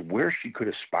 Who knows where she could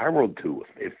have spiraled to,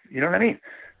 if you know what I mean?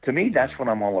 To me, that's what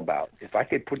I'm all about. If I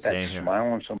could put that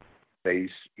smile on somebody's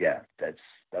face, yeah,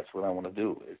 that's what I want to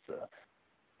do. It's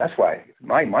that's why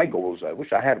my goal is I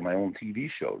wish I had my own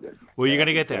TV show. Well, you're going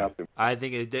to get there. I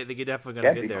think you're definitely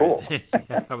going to get there. Cool.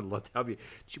 I would love to help you.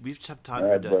 We just have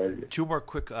time for two more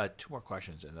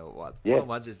questions. And one of the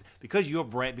ones is because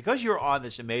you're on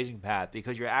this amazing path,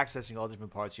 because you're accessing all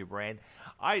different parts of your brain.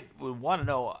 I would want to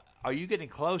know: are you getting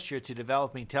closer to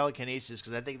developing telekinesis?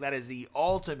 Because I think that is the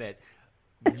ultimate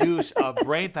use of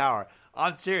brain power.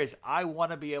 I'm serious. I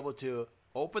want to be able to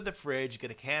open the fridge, get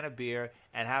a can of beer,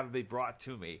 and have it be brought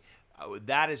to me.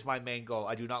 That is my main goal.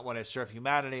 I do not want to serve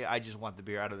humanity. I just want the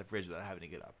beer out of the fridge without having to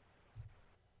get up.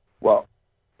 Well,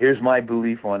 here's my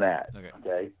belief on that.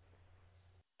 Okay?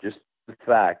 Just the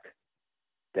fact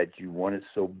that you want it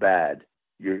so bad,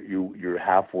 you're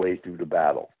halfway through the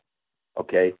battle.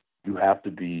 Okay? You have to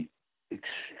be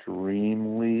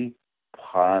extremely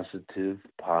positive.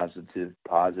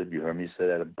 You heard me say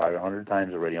that about 100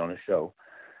 times already on the show.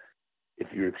 If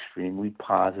you're extremely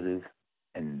positive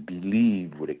and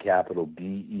believe with a capital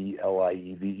BELIEVE,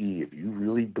 if you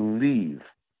really believe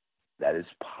that it's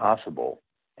possible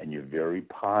and you're very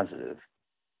positive,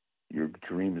 your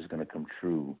dream is going to come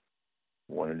true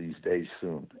one of these days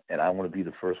soon. And I want to be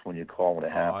the first one you call when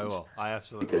it happens. I will. I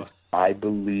absolutely because will. I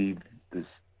believe this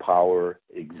power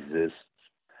exists.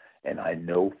 And I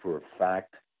know for a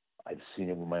fact, I've seen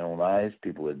it with my own eyes,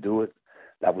 people that do it.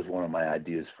 That was one of my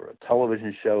ideas for a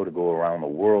television show, to go around the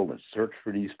world and search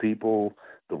for these people,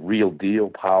 the real deal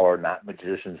power, not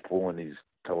magicians pulling these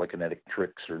telekinetic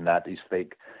tricks or not these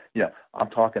fake. I'm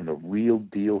talking the real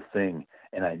deal thing.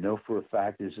 And I know for a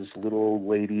fact there's this little old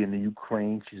lady in the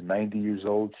Ukraine. She's 90 years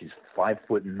old. She's 5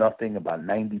 foot nothing, about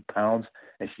 90 pounds,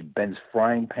 and she bends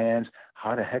frying pans.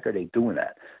 How the heck are they doing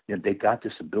that? They got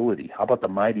this ability. How about the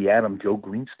mighty atom Joe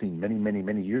Greenstein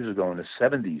many years ago in the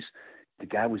 70s? The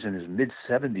guy was in his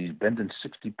mid-70s, bending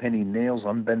 60-penny nails,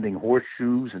 unbending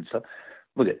horseshoes and stuff.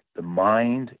 Look at the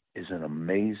mind is an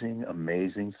amazing,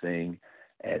 amazing thing,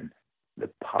 and the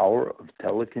power of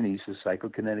telekinesis,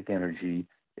 psychokinetic energy,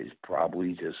 is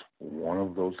probably just one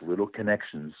of those little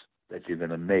connections that you're going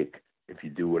to make if you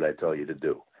do what I tell you to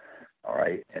do. All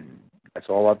right? And that's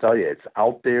all I'll tell you. It's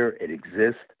out there. It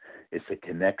exists. It's a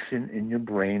connection in your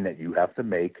brain that you have to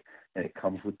make, and it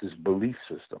comes with this belief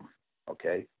system.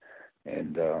 Okay?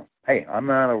 And, hey, I'm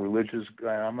not a religious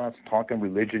guy. I'm not talking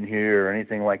religion here or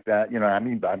anything like that.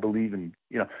 I believe in,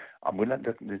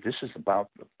 this is about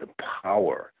the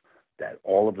power that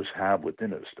all of us have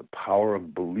within us, the power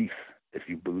of belief. If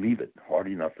you believe it hard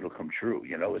enough, it'll come true.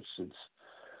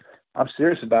 I'm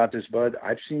serious about this, bud.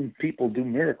 I've seen people do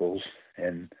miracles,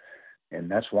 and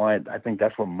that's why I think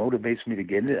that's what motivates me to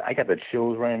get into it. I got the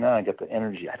chills right now. I got the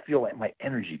energy. I feel like my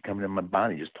energy coming in my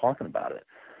body just talking about it.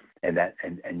 And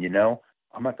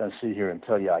I'm not going to sit here and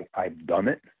tell you I've done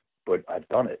it, but I've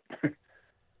done it.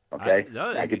 Okay?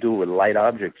 I could do it with light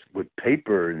objects, with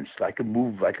paper, and I could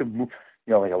move. Like a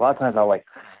lot of times all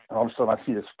of a sudden I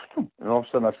see this, and all of a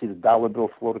sudden I see the dollar bill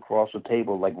float across the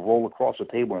table, like roll across the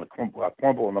table and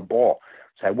crumble in a ball.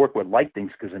 So I work with light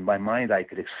things because in my mind I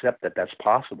could accept that that's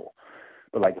possible.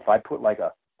 But like if I put like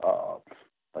a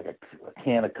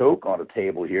can of Coke on a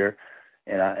table here,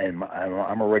 and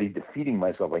I'm already defeating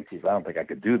myself. Like, geez, I don't think I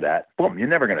could do that. Boom, you're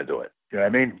never going to do it. You know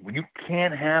what I mean? You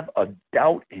can't have a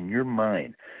doubt in your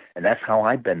mind. And that's how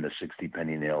I bend the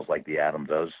 60-penny nails like the atom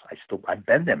does. I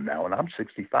bend them now, and I'm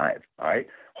 65. All right?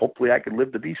 Hopefully I can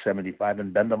live to be 75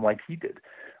 and bend them like he did.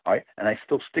 All right? And I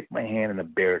still stick my hand in the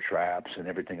bear traps and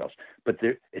everything else. But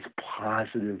it's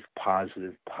positive.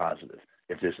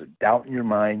 If there's a doubt in your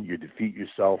mind, you defeat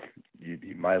yourself. You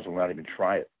might as well not even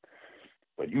try it.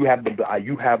 But you have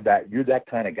that. You're that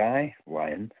kind of guy,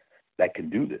 Ryan, that can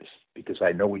do this, because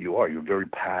I know what you are. You're very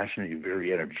passionate. You're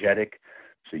very energetic.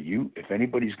 So if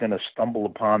anybody's going to stumble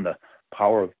upon the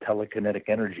power of telekinetic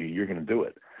energy, you're going to do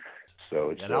it.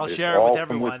 So I'll share it with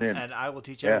everyone, and I will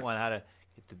teach everyone how to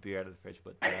get the beer out of the fridge.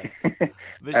 But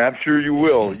and I'm sure you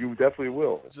will. You definitely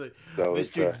will. So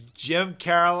Mr. Jim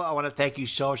Karol, I want to thank you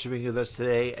so much for being with us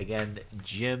today. Again,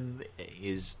 Jim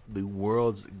is the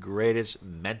world's greatest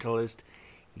mentalist.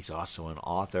 He's also an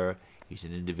author. He's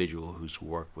an individual who's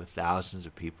worked with thousands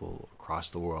of people across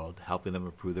the world, helping them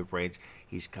improve their brains.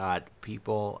 He's got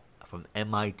people from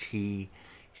MIT.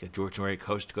 He's got George Norrie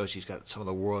coast to coast. He's got some of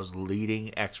the world's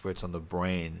leading experts on the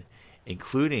brain,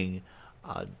 including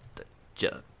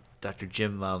Dr.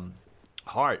 Jim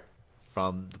Hart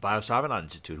from the Biosavenon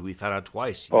Institute, who we've had on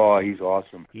twice. Oh, he's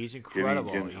awesome. He's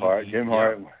incredible. Jim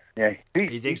Hart. Yeah,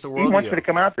 he thinks the world. He wants me to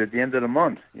come out there at the end of the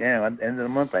month. Yeah, at the end of the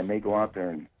month, I may go out there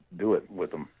and do it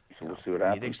with him. So we'll see what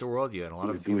happens. He thinks the world of you, and a lot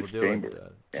of people do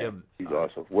it. Jim, he's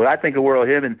awesome. Well, I think the world of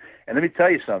him, and let me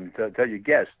tell you something. Tell your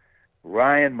guests,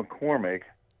 Ryan McCormick,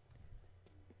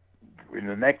 in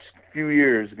the next few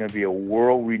years, is going to be a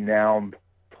world-renowned.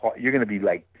 You're going to be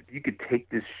like, you could take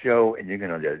this show and you're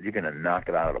gonna knock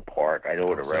it out of the park. I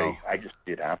know it already. I just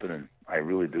see it happening. I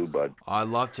really do, bud. I'd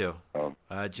love to.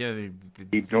 Jim,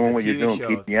 keep doing what you're doing.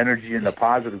 Keep the energy and the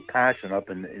positive passion up,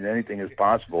 and anything is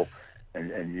possible.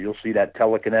 And you'll see that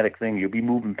telekinetic thing. You'll be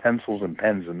moving pencils and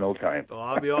pens in no time.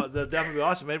 Well, that'll definitely be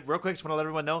awesome. And real quick, just want to let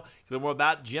everyone know, you can learn more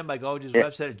about Jim by going to his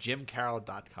website at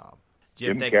jimkarol.com.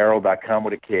 JimKarol.com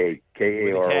with a K.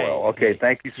 Karol. Okay,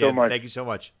 thank you so much. Thank you so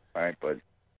much. All right, bud.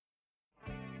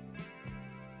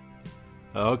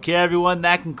 Okay, everyone,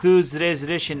 that concludes today's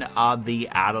edition of the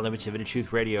Outer Limits of Inner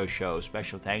Truth radio show.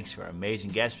 Special thanks to our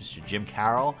amazing guest, Mr. Jim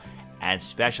Karol, and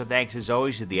special thanks, as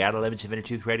always, to the Outer Limits of Inner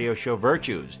Truth radio show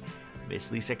Virtues. Miss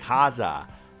Lisa Kaza,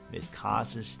 Miss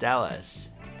Constance Stellis,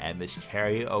 and Miss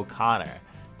Carrie O'Connor.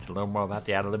 To learn more about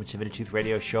the Outer Limits of Inner Tooth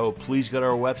Radio Show, please go to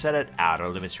our website at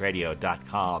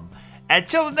outerlimitsradio.com.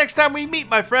 Until the next time we meet,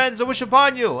 my friends, I wish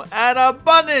upon you an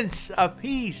abundance of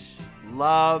peace,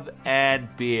 love, and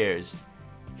beers.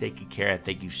 Take good care, and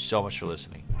thank you so much for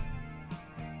listening.